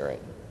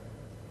Spirit,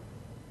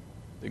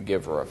 the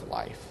giver of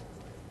life.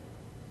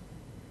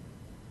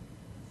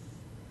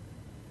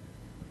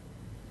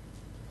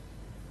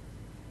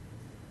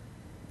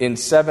 In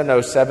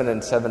 707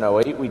 and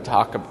 708,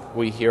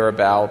 we hear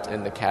about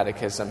in the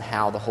Catechism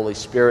how the Holy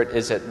Spirit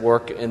is at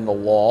work in the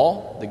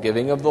law, the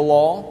giving of the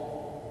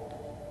law.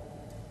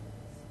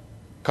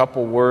 A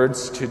couple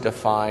words to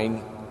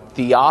define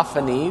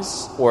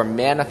theophanies, or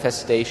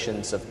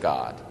manifestations of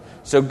God.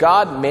 So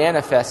God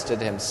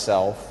manifested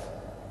himself,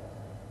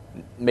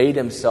 made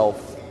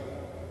himself,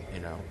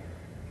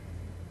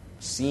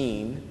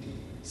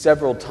 seen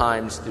several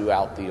times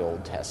throughout the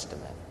Old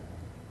Testament.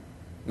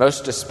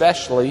 Most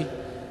especially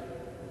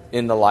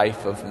in the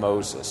life of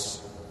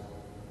Moses,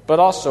 but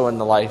also in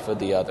the life of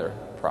the other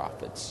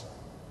prophets.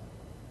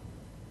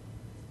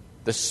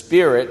 The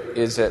Spirit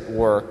is at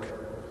work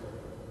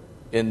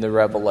in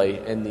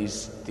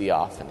these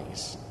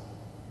theophanies.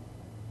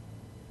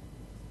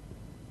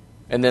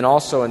 And then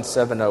also in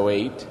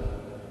 708,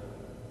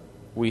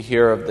 we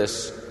hear of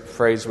this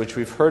phrase which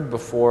we've heard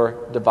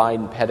before,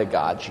 divine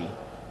pedagogy.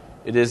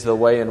 It is the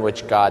way in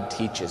which God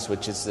teaches,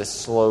 which is this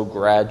slow,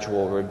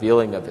 gradual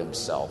revealing of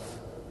himself.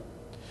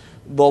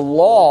 The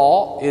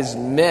law is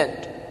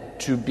meant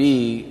to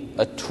be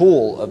a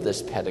tool of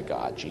this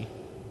pedagogy.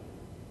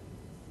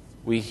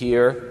 We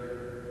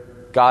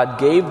hear God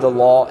gave the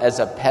law as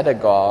a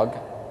pedagogue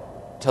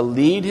to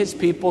lead his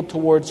people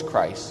towards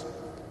Christ.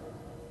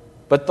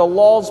 But the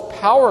law's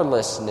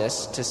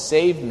powerlessness to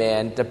save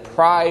man,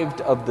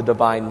 deprived of the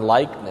divine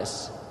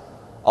likeness,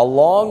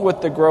 along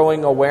with the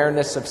growing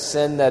awareness of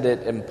sin that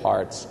it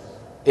imparts,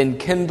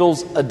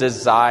 enkindles a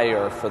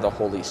desire for the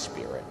Holy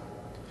Spirit.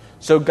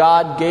 So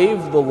God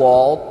gave the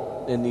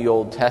law in the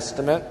Old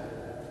Testament.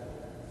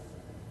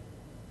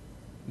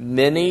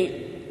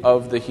 Many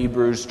of the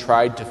Hebrews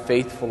tried to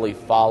faithfully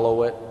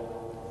follow it,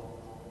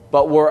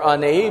 but were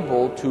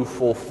unable to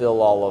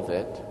fulfill all of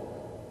it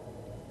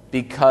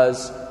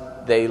because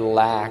they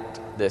lacked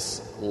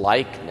this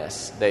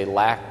likeness. They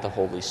lacked the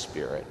Holy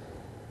Spirit.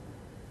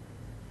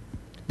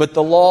 But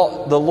the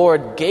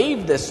Lord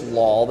gave this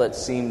law that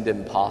seemed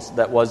impossible,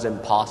 that was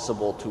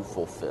impossible to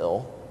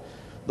fulfill.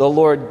 The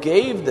Lord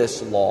gave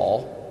this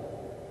law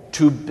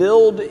to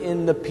build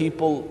in the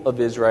people of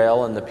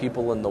Israel and the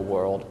people in the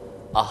world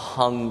a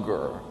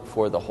hunger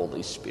for the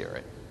Holy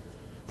Spirit,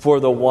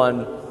 for the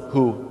one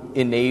who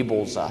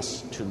enables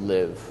us to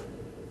live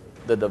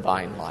the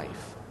divine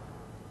life.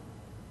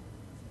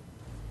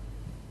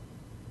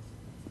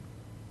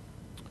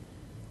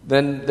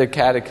 Then the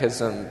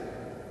Catechism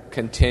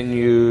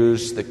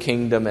continues the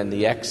kingdom and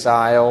the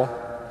exile,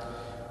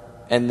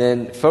 and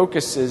then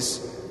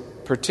focuses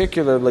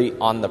particularly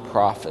on the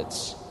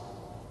prophets.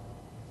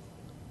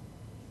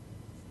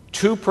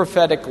 Two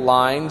prophetic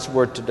lines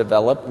were to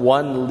develop,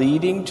 one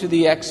leading to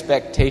the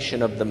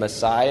expectation of the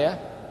Messiah,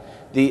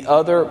 the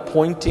other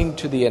pointing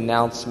to the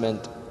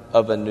announcement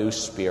of a new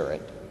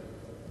spirit.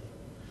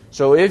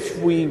 So if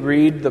we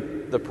read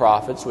the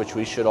prophets, which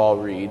we should all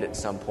read at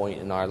some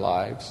point in our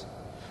lives,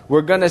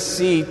 we're going to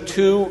see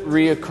two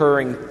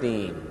reoccurring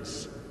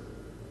themes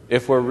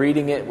if we're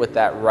reading it with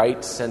that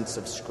right sense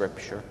of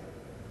Scripture.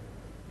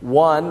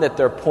 One, that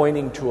they're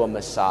pointing to a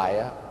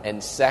Messiah,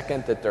 and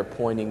second, that they're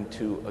pointing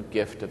to a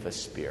gift of a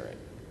Spirit.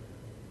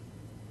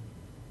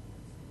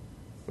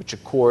 Which,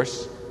 of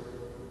course,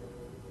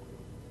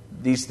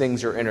 these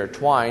things are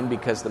intertwined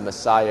because the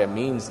Messiah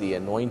means the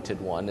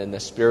anointed one, and the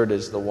Spirit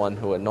is the one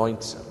who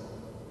anoints him.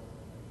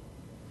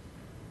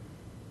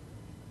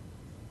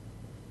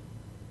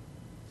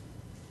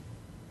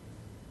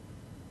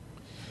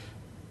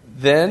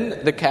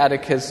 Then the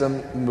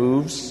Catechism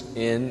moves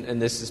in, and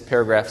this is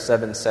paragraph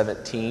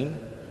 717,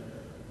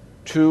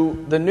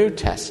 to the New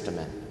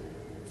Testament.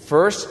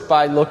 First,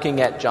 by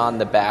looking at John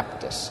the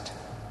Baptist.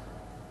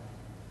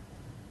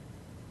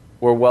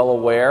 We're well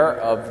aware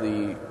of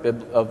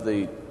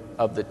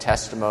the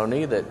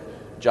testimony that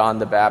John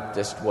the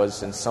Baptist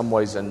was in some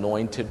ways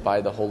anointed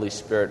by the Holy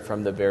Spirit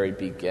from the very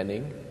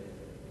beginning,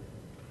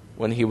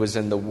 when he was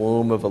in the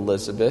womb of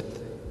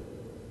Elizabeth.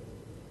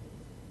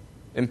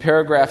 In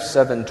paragraph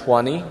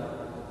 720,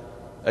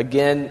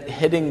 again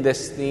hitting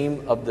this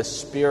theme of the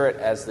Spirit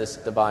as this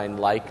divine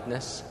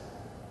likeness.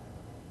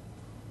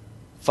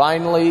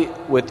 Finally,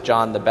 with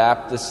John the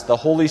Baptist, the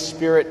Holy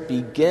Spirit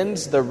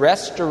begins the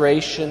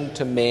restoration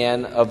to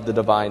man of the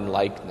divine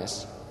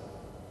likeness,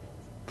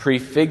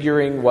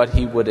 prefiguring what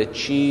he would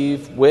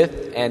achieve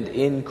with and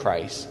in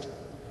Christ.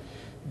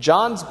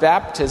 John's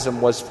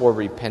baptism was for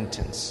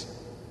repentance.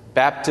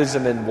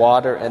 Baptism in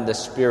water and the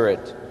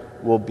Spirit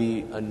will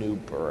be a new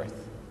birth.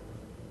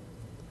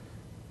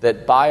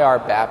 That by our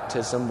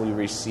baptism we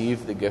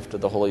receive the gift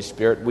of the Holy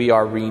Spirit. We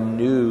are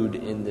renewed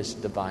in this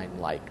divine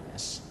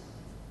likeness.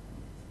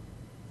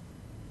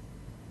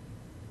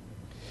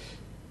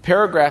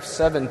 Paragraph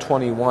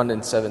 721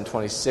 and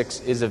 726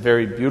 is a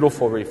very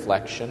beautiful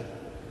reflection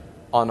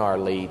on Our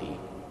Lady.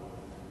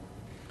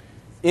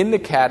 In the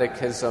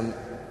Catechism,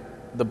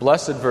 the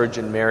Blessed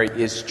Virgin Mary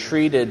is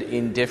treated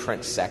in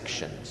different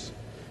sections.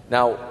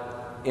 Now,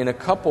 in a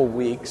couple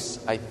weeks,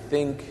 I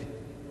think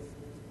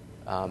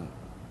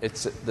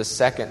it's the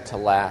second to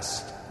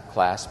last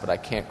class, but I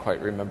can't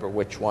quite remember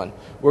which one.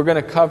 We're going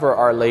to cover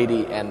Our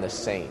Lady and the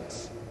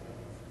saints.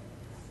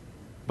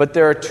 But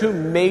there are two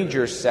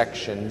major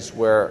sections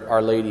where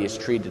Our Lady is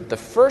treated. The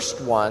first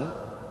one,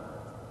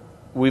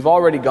 we've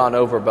already gone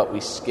over, but we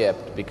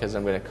skipped because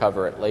I'm going to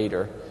cover it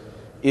later,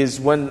 is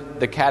when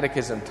the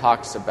Catechism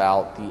talks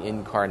about the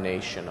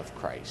incarnation of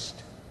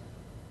Christ.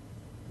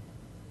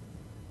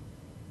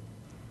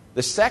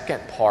 The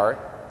second part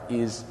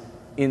is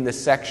in the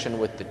section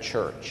with the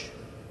Church.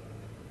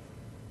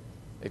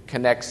 It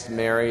connects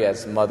Mary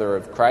as Mother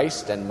of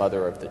Christ and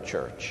Mother of the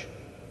Church.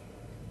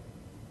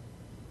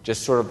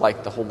 Just sort of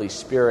like the Holy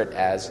Spirit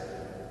as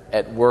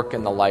at work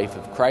in the life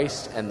of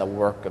Christ and the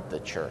work of the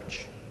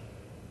Church.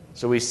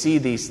 So we see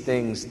these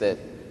things that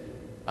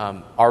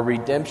our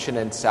redemption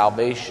and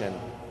salvation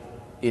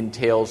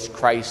entails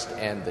Christ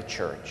and the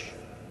Church.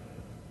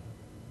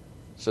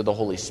 So the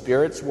Holy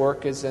Spirit's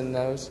work is in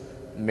those.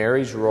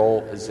 Mary's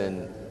role is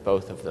in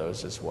both of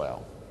those as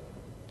well.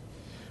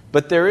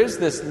 But there is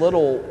this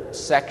little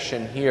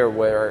section here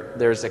where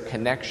there's a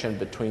connection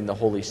between the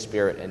Holy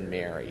Spirit and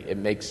Mary.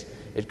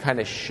 It kind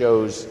of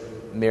shows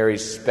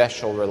Mary's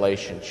special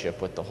relationship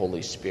with the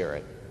Holy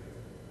Spirit.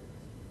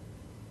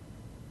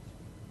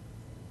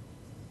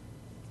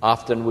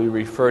 Often we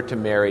refer to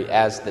Mary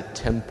as the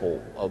temple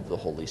of the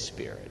Holy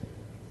Spirit.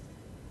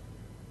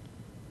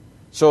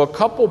 So a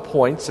couple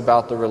points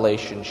about the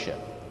relationship.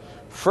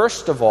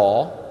 First of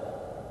all,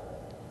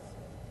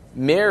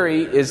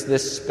 Mary is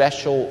this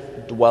special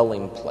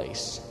dwelling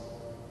place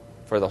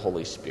for the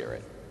Holy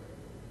Spirit.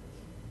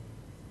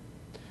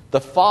 The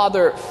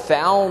Father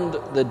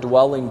found the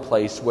dwelling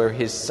place where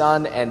His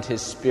Son and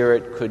His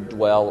Spirit could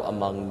dwell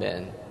among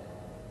men.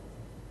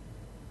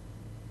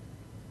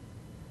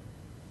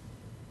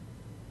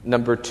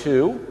 Number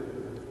two,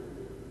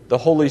 the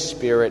Holy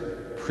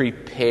Spirit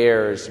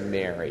prepares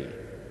Mary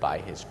by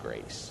His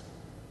grace,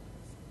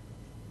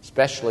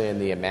 especially in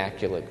the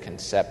Immaculate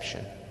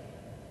Conception.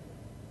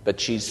 But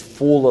she's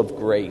full of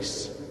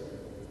grace.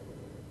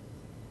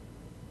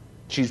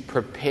 She's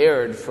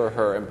prepared for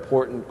her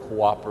important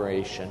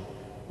cooperation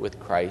with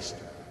Christ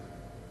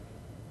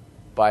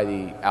by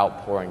the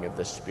outpouring of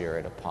the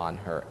Spirit upon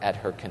her at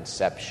her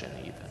conception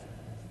even.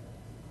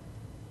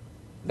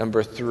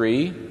 Number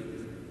three,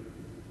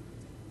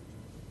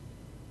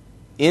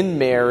 in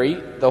Mary,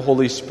 the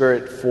Holy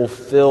Spirit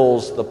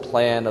fulfills the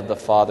plan of the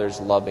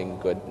Father's loving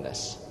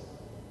goodness.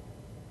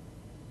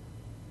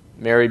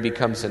 Mary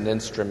becomes an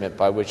instrument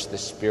by which the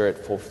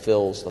Spirit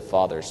fulfills the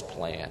Father's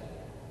plan.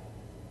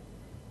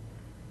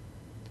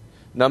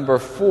 Number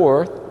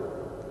four,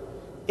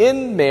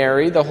 in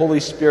Mary, the Holy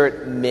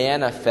Spirit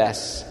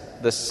manifests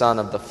the Son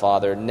of the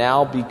Father,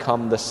 now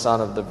become the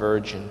Son of the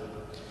Virgin.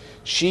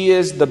 She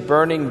is the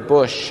burning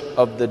bush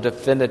of the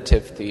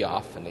definitive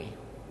theophany.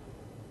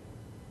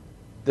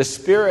 The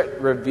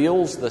Spirit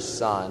reveals the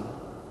Son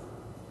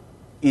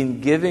in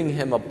giving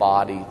Him a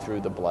body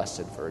through the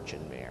Blessed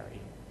Virgin Mary.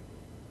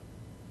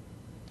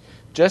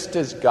 Just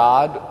as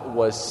God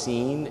was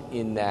seen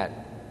in that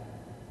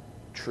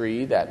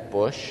tree, that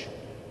bush,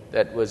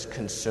 that was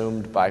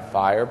consumed by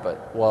fire,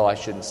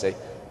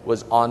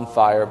 was on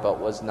fire but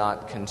was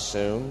not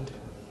consumed.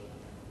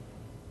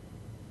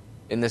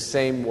 In the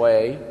same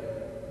way,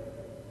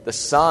 the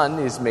Son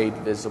is made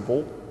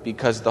visible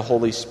because the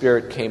Holy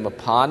Spirit came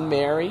upon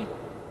Mary,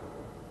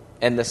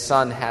 and the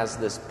Son has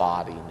this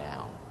body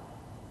now.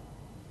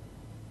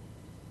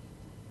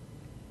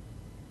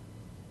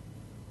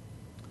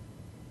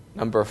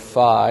 Number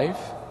five,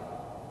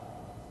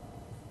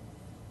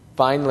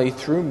 finally,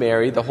 through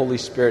Mary, the Holy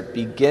Spirit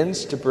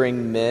begins to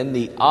bring men,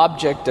 the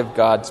object of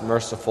God's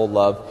merciful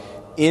love,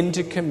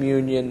 into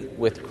communion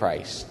with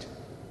Christ.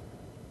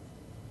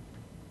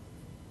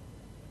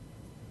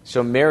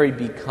 So Mary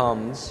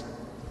becomes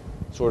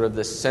sort of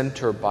the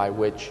center by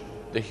which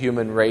the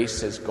human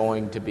race is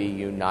going to be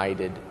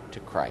united to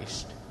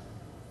Christ,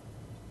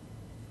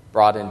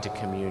 brought into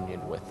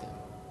communion with Him.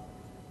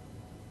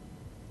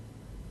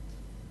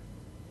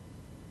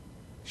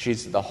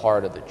 She's the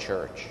heart of the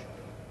church.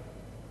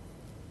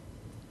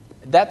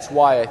 That's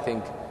why I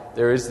think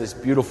there is this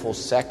beautiful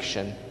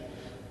section.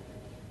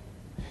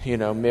 You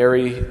know,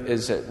 Mary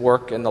is at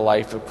work in the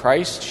life of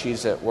Christ.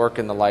 She's at work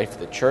in the life of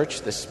the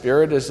church. The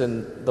Spirit is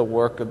in the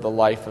work of the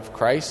life of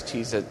Christ.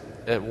 He's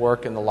at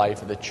work in the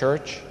life of the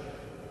church.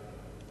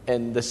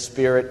 And the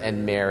Spirit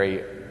and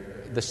Mary,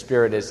 the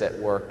Spirit is at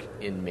work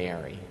in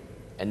Mary.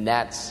 And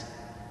that's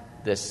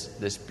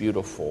this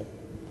beautiful,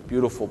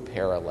 beautiful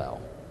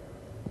parallel.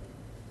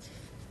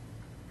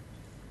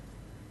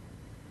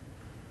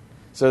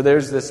 So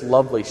there's this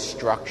lovely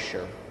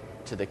structure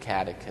to the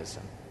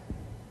Catechism.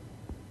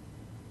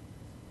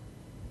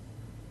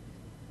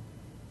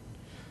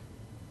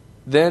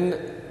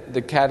 Then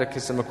the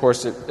Catechism, of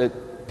course,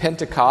 at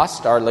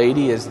Pentecost, Our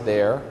Lady is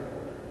there.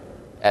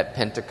 At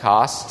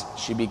Pentecost,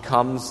 she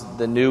becomes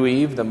the new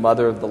Eve, the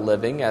mother of the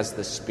living, as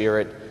the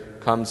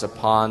Spirit comes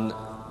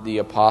upon the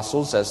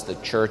apostles, as the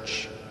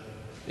church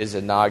is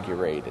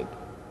inaugurated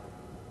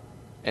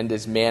and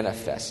is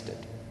manifested.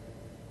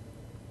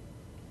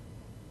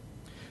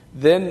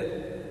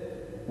 Then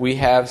we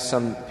have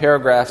some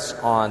paragraphs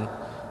on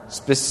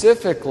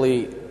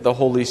specifically the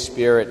Holy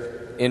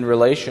Spirit in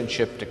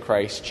relationship to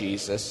Christ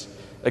Jesus.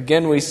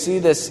 Again, we see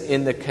this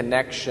in the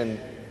connection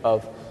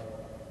of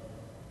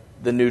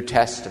the New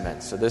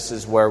Testament. So this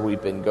is where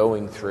we've been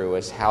going through,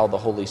 is how the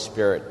Holy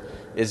Spirit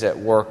is at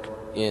work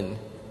in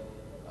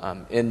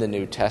the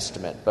New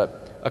Testament.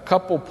 But a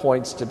couple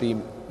points to be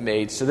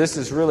made. So this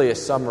is really a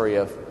summary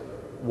of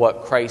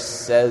what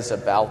Christ says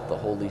about the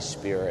Holy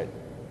Spirit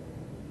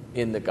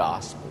in the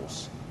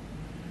Gospels.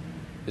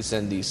 It's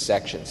in these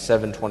sections,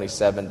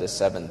 727 to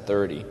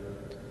 730.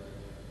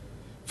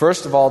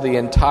 First of all, the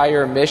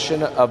entire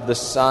mission of the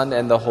Son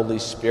and the Holy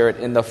Spirit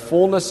in the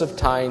fullness of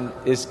time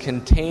is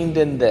contained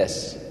in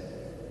this: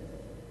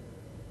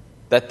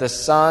 that the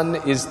Son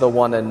is the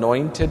one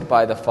anointed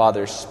by the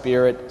Father's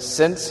Spirit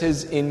since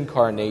his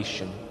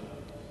incarnation.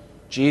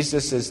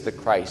 Jesus is the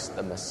Christ,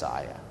 the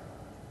Messiah.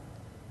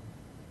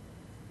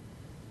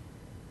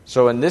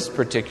 So in this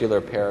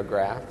particular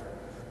paragraph,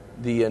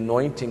 the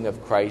anointing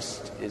of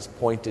Christ is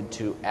pointed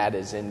to at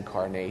his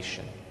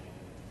incarnation.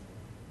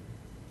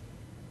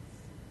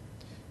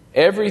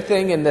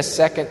 Everything in the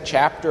second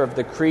chapter of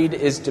the Creed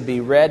is to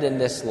be read in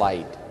this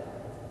light.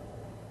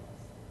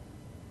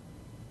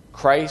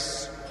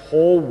 Christ's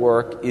whole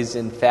work is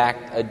in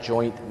fact a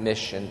joint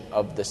mission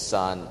of the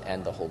Son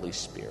and the Holy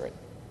Spirit.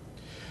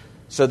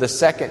 So the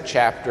second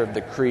chapter of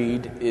the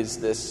Creed is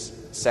this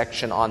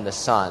section on the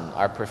Son,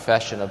 our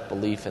profession of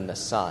belief in the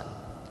Son.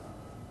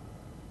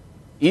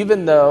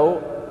 Even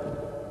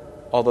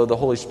although the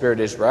Holy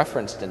Spirit is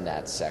referenced in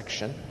that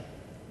section,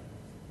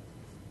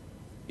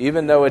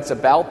 even though it's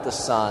about the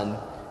Son,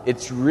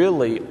 it's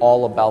really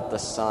all about the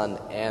Son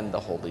and the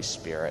Holy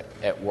Spirit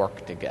at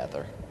work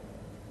together.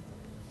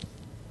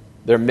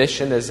 Their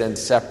mission is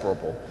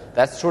inseparable.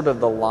 That's sort of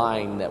the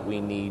line that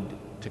we need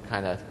to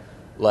kind of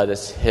let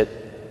us hit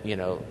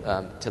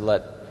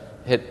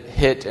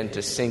and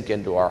to sink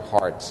into our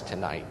hearts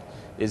tonight,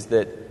 is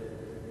that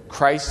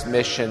Christ's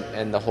mission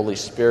and the Holy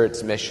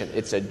Spirit's mission,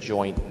 it's a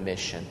joint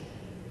mission.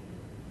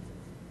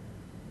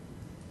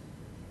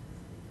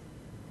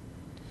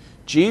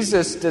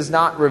 Jesus does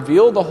not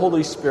reveal the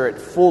Holy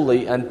Spirit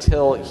fully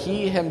until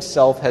he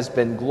himself has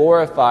been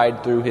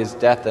glorified through his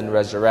death and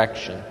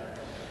resurrection.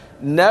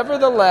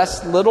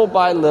 Nevertheless, little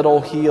by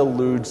little, he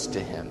alludes to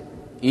him,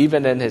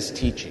 even in his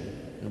teaching.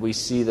 And we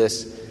see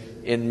this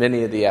in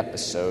many of the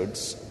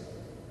episodes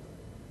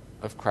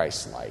of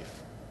Christ's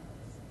life.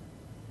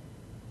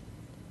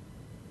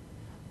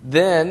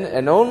 Then,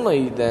 and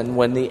only then,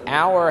 when the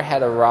hour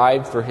had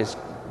arrived for his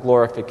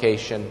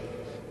glorification,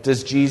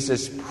 does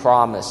Jesus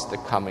promise the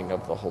coming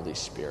of the Holy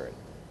Spirit.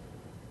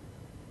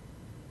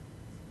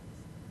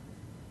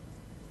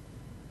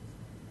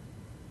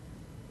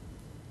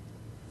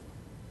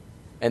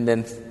 And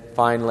then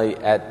finally,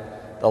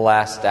 at the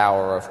last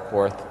hour, of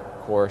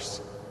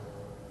course,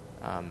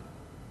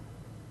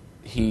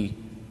 he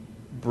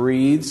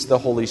breathes the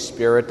Holy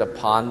Spirit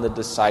upon the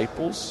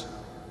disciples.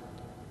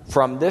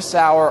 From this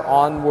hour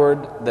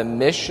onward, the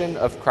mission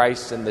of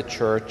Christ and the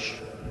church,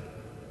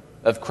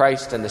 of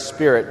Christ and the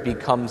Spirit,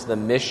 becomes the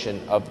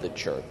mission of the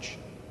church.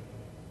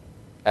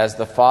 As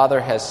the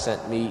Father has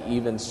sent me,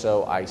 even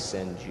so I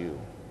send you.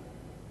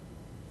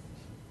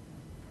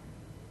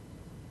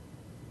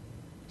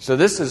 So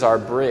this is our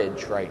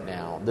bridge right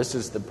now. This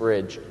is the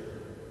bridge.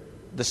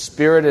 The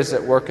Spirit is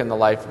at work in the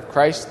life of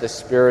Christ. The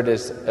Spirit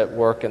is at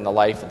work in the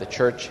life of the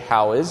church.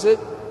 How is it?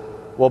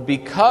 Well,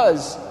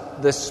 because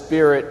the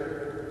Spirit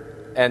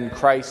and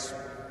Christ's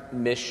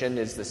mission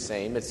is the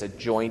same. It's a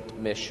joint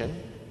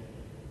mission.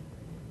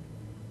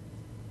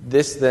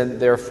 This then,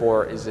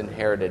 therefore, is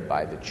inherited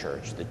by the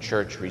church. The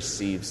church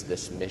receives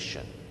this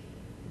mission.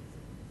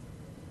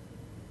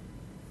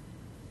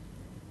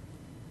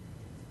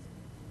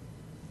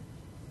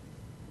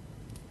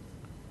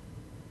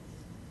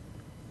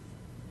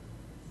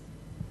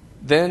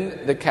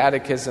 Then the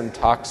Catechism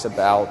talks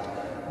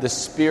about the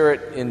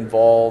Spirit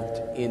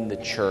involved in the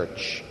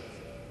church.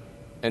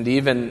 And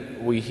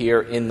even we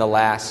hear in the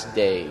last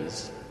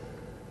days.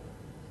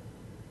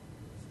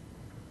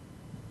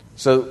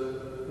 So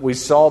we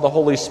saw the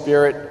Holy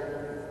Spirit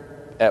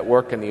at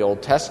work in the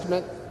Old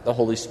Testament, the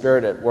Holy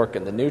Spirit at work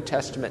in the New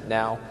Testament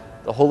now,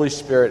 the Holy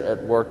Spirit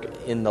at work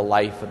in the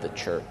life of the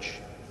church.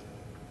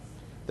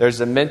 There's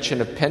a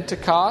mention of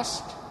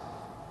Pentecost,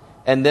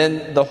 and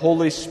then the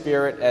Holy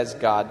Spirit as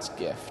God's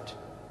gift.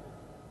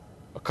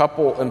 A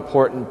couple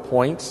important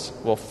points,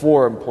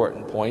 four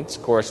important points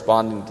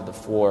corresponding to the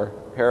four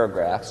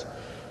paragraphs.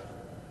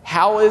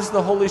 How is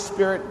the Holy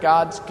Spirit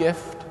God's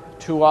gift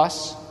to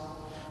us?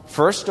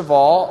 First of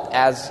all,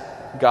 as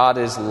God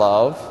is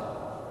love,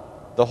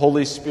 the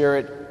Holy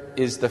Spirit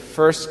is the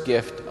first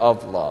gift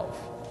of love,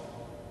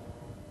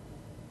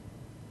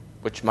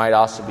 which might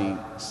also be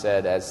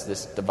said as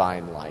this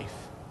divine life.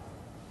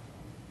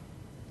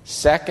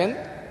 Second,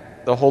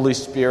 the Holy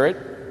Spirit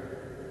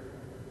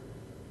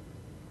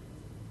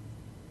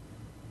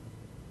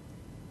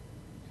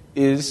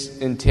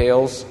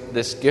entails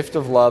this gift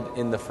of love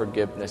in the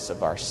forgiveness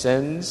of our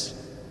sins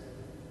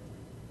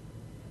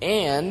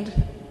and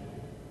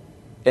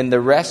in the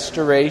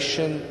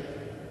restoration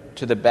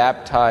to the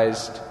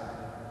baptized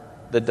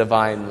the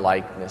divine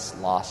likeness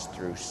lost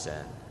through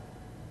sin.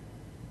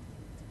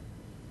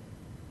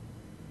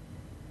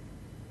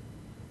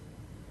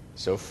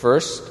 So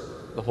first,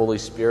 the Holy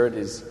Spirit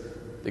is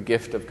the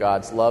gift of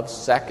God's love.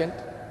 Second,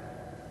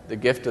 the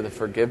gift of the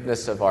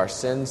forgiveness of our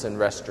sins and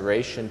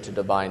restoration to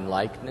divine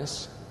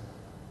likeness.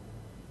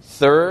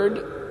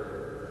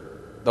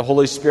 Third, the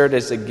Holy Spirit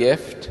is a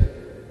gift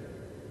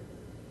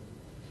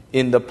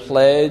in the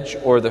pledge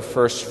or the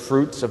first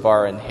fruits of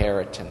our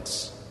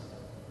inheritance,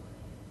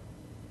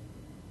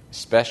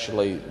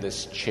 especially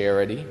this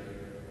charity.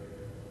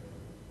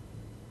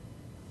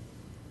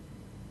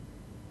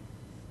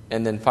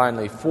 And then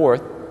finally,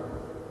 fourth,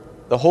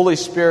 the Holy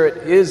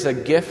Spirit is a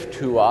gift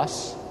to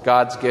us,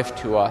 God's gift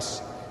to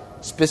us,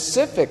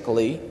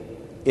 specifically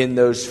in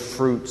those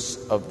fruits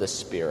of the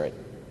Spirit: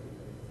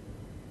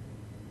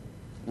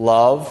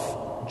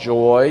 love,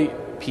 joy,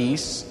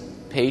 peace,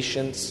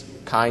 patience,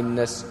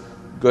 kindness,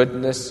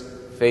 goodness,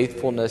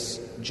 faithfulness,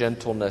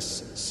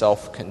 gentleness,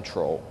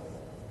 self-control.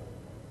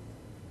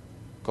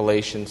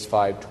 Galatians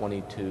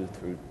 5:22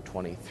 through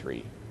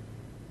 23.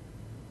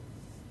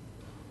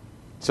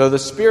 So the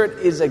Spirit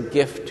is a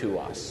gift to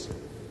us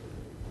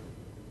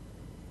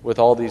with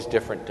all these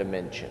different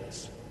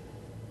dimensions.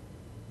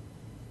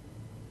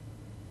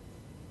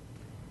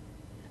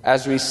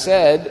 As we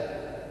said,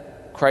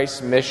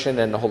 Christ's mission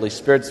and the Holy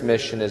Spirit's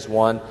mission is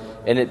one,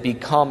 and it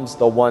becomes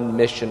the one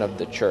mission of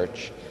the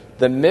church.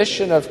 The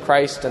mission of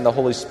Christ and the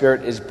Holy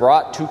Spirit is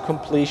brought to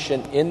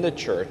completion in the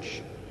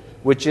church,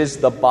 which is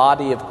the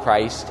body of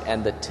Christ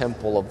and the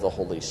temple of the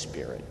Holy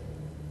Spirit.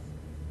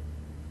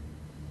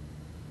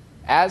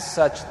 As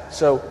such,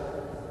 so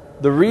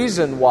the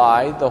reason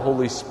why the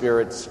Holy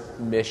Spirit's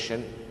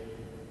mission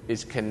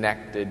is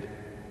connected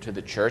to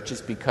the church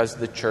is because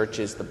the church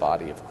is the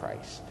body of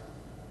Christ.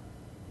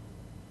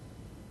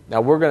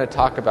 Now, we're going to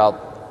talk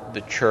about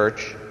the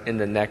church in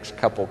the next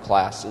couple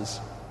classes.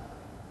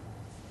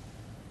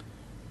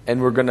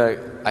 And we're going to,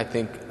 I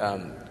think,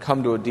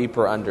 come to a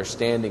deeper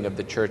understanding of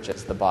the church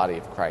as the body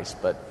of Christ.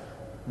 But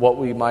what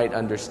we might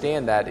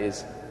understand that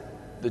is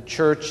the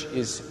church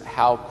is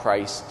how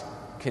Christ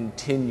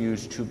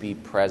continues to be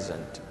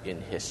present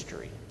in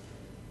history.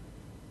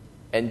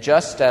 And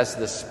just as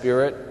the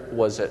Spirit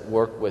was at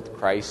work with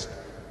Christ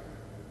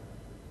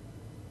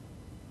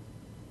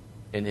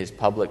in his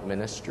public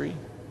ministry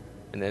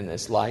and in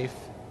his life,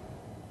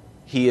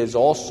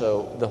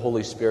 the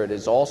Holy Spirit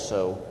is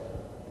also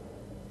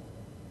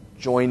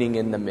joining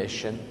in the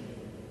mission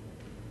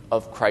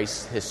of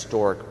Christ's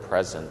historic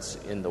presence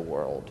in the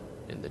world,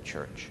 in the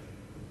church.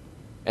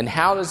 And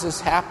how does this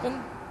happen?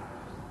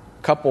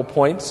 A couple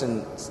points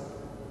in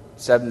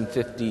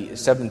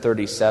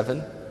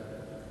 737.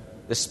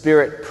 The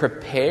Spirit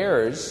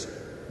prepares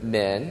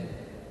men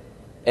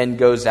and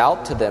goes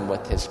out to them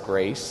with his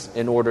grace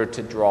in order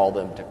to draw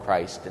them to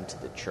Christ and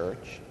to the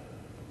church.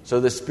 So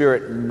the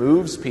Spirit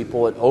moves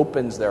people, it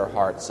opens their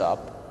hearts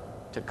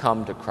up to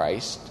come to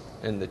Christ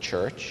and the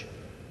church.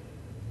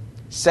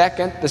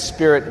 Second, the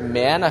Spirit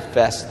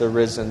manifests the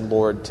risen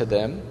Lord to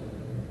them,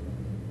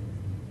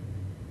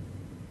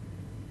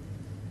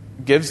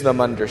 gives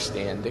them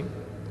understanding.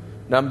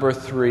 Number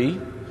 3,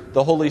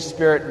 the Holy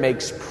Spirit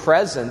makes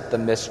present the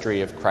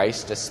mystery of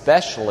Christ,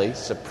 especially,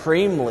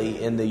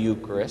 supremely in the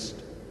Eucharist.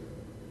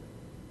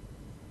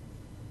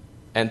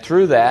 And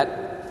through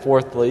that,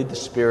 fourthly, the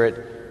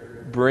Spirit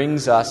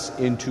brings us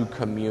into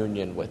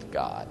communion with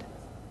God.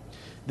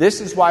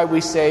 This is why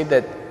we say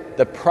that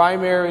the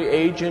primary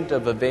agent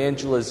of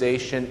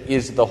evangelization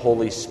is the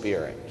Holy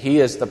Spirit. He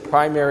is the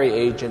primary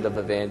agent of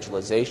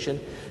evangelization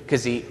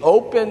because he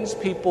opens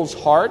people's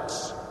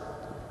hearts,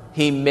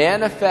 he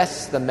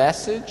manifests the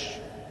message,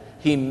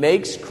 he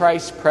makes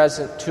Christ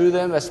present to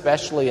them,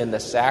 especially in the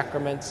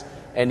sacraments,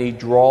 and he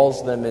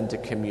draws them into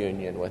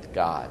communion with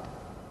God.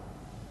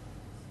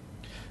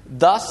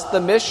 Thus,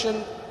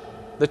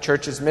 the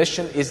church's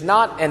mission is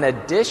not an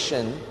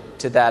addition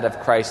to that of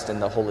Christ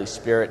and the Holy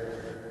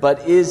Spirit,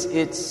 but is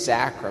its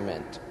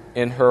sacrament.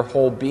 In her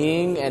whole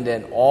being and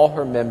in all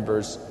her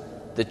members,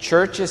 the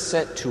church is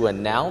sent to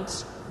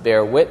announce,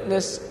 bear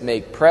witness,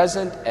 make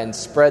present, and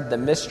spread the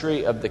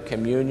mystery of the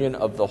communion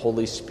of the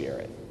Holy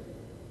Spirit.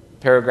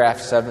 Paragraph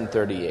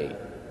 738.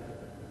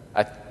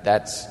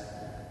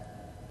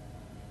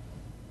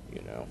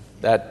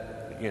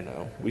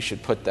 We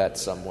should put that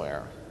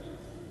somewhere.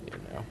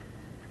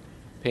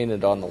 Paint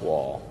it on the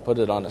wall. Put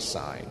it on a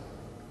sign.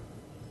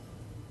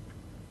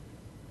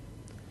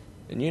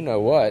 And you know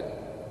what?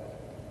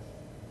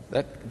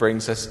 That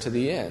brings us to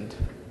the end.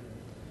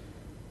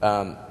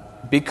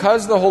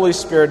 Because the Holy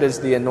Spirit is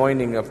the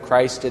anointing of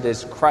Christ, it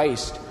is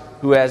Christ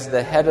who, as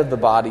the head of the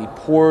body,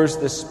 pours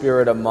the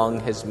Spirit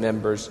among his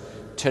members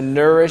to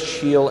nourish,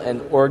 heal,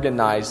 and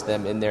organize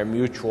them in their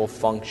mutual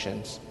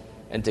functions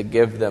and to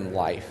give them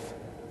life.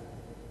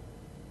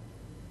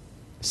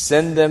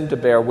 Send them to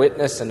bear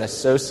witness and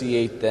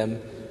associate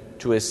them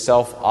to his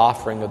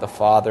self-offering of the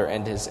Father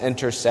and his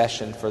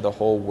intercession for the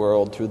whole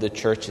world through the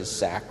church's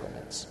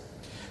sacraments.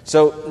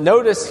 So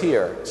notice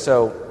here,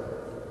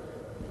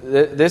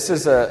 This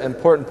is an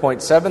important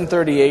point.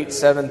 738,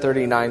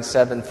 739,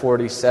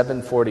 740,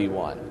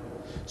 741.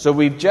 So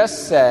we've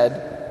just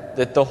said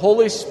that the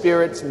Holy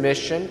Spirit's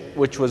mission,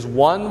 which was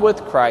one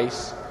with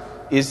Christ,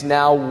 is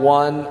now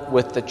one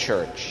with the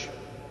church.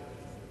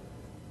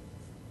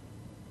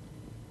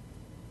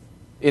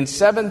 In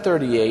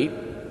 738,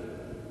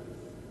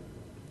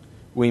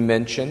 we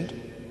mentioned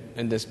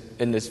in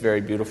this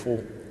very beautiful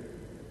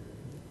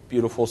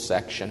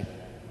section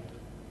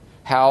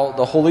how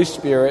the Holy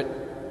Spirit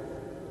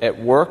at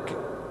work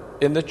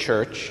in the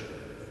church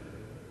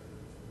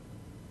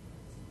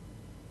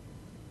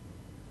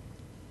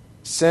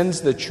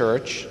sends the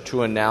church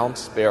to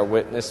announce, bear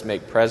witness,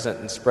 make present,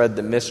 and spread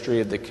the mystery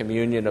of the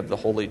communion of the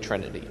Holy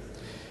Trinity.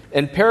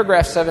 In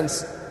paragraph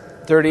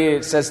 738,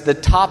 it says the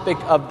topic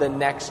of the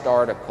next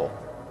article.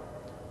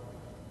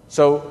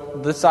 So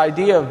this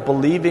idea of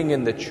believing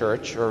in the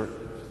church, or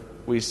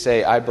we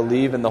say, I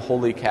believe in the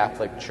Holy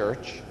Catholic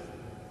Church,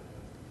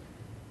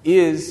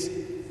 is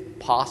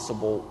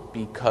possible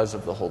because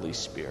of the Holy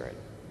Spirit.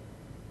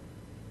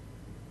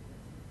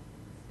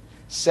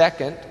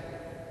 Second,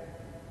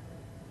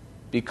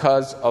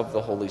 because of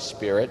the Holy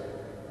Spirit,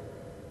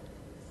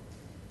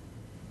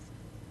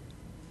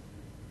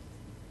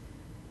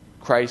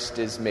 Christ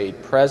is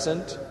made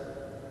present,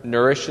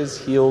 nourishes,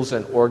 heals,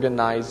 and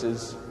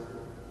organizes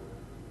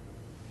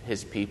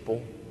His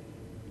people,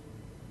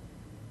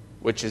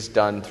 which is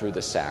done through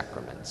the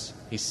sacraments.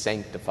 He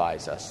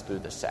sanctifies us through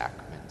the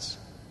sacraments.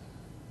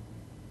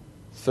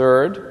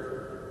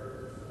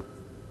 Third,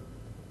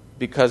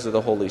 because of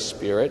the Holy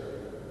Spirit,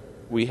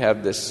 we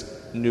have this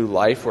new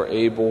life. We're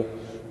able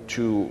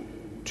to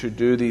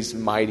do these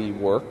mighty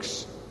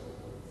works,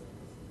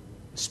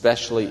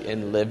 especially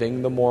in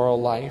living the moral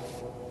life.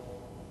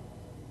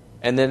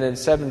 And then in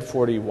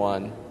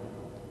 741,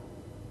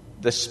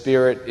 the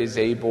Spirit is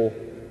able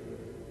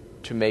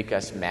to make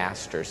us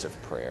masters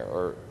of prayer,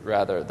 or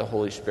rather, the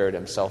Holy Spirit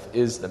Himself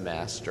is the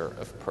master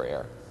of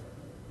prayer,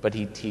 but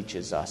He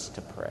teaches us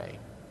to pray.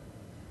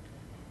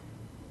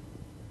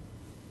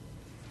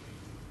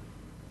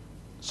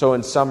 So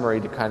in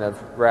summary, to kind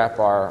of wrap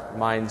our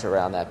minds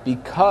around that,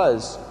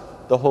 because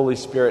the Holy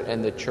Spirit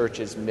and the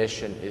church's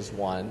mission is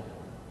one,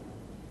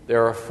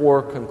 there are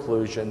 4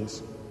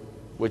 conclusions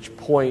which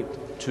point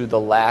to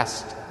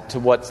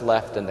what's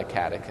left in the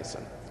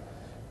Catechism.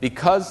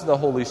 Because the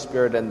Holy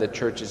Spirit and the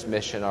church's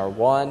mission are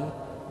one,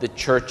 the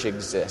church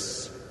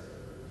exists.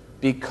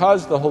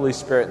 Because the Holy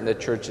Spirit and the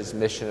church's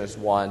mission is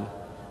one,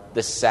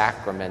 the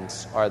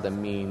sacraments are the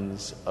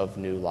means of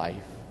new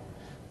life.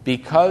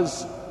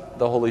 Because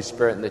the Holy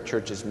Spirit and the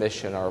church's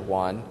mission are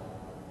one,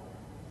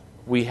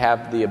 we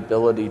have the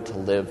ability to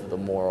live the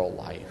moral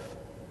life.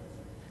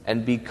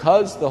 And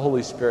because the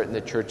Holy Spirit and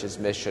the church's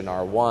mission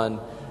are one,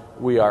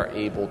 we are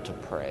able to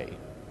pray.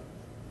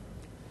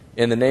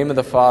 In the name of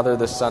the Father,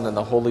 the Son, and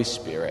the Holy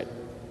Spirit,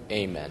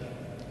 amen.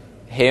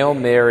 Hail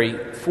Mary,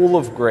 full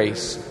of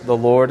grace, the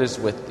Lord is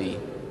with thee.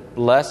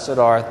 Blessed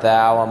art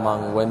thou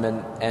among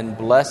women, and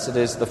blessed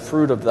is the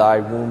fruit of thy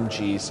womb,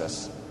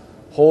 Jesus.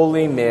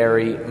 Holy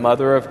Mary,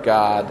 Mother of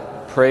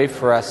God, pray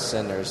for us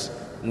sinners,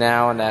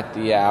 now and at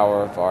the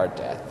hour of our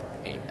death.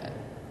 Amen.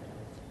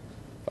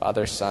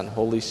 Father, Son,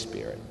 Holy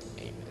Spirit.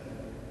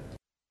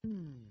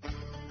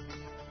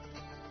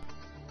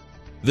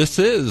 This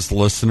is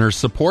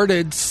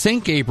listener-supported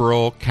St.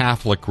 Gabriel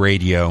Catholic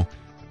Radio.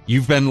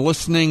 You've been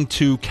listening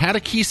to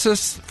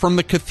Catechesis from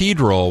the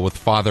Cathedral with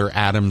Father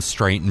Adam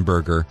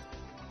Streitenberger.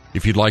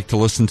 If you'd like to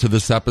listen to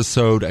this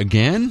episode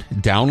again,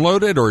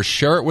 download it, or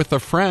share it with a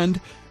friend,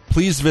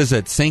 please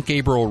visit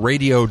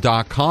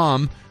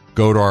stgabrielradio.com,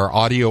 go to our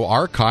audio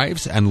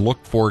archives, and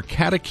look for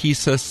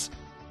Catechesis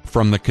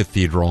from the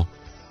Cathedral.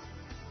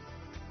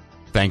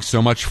 Thanks so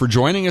much for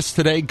joining us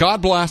today.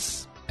 God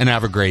bless, and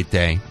have a great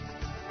day.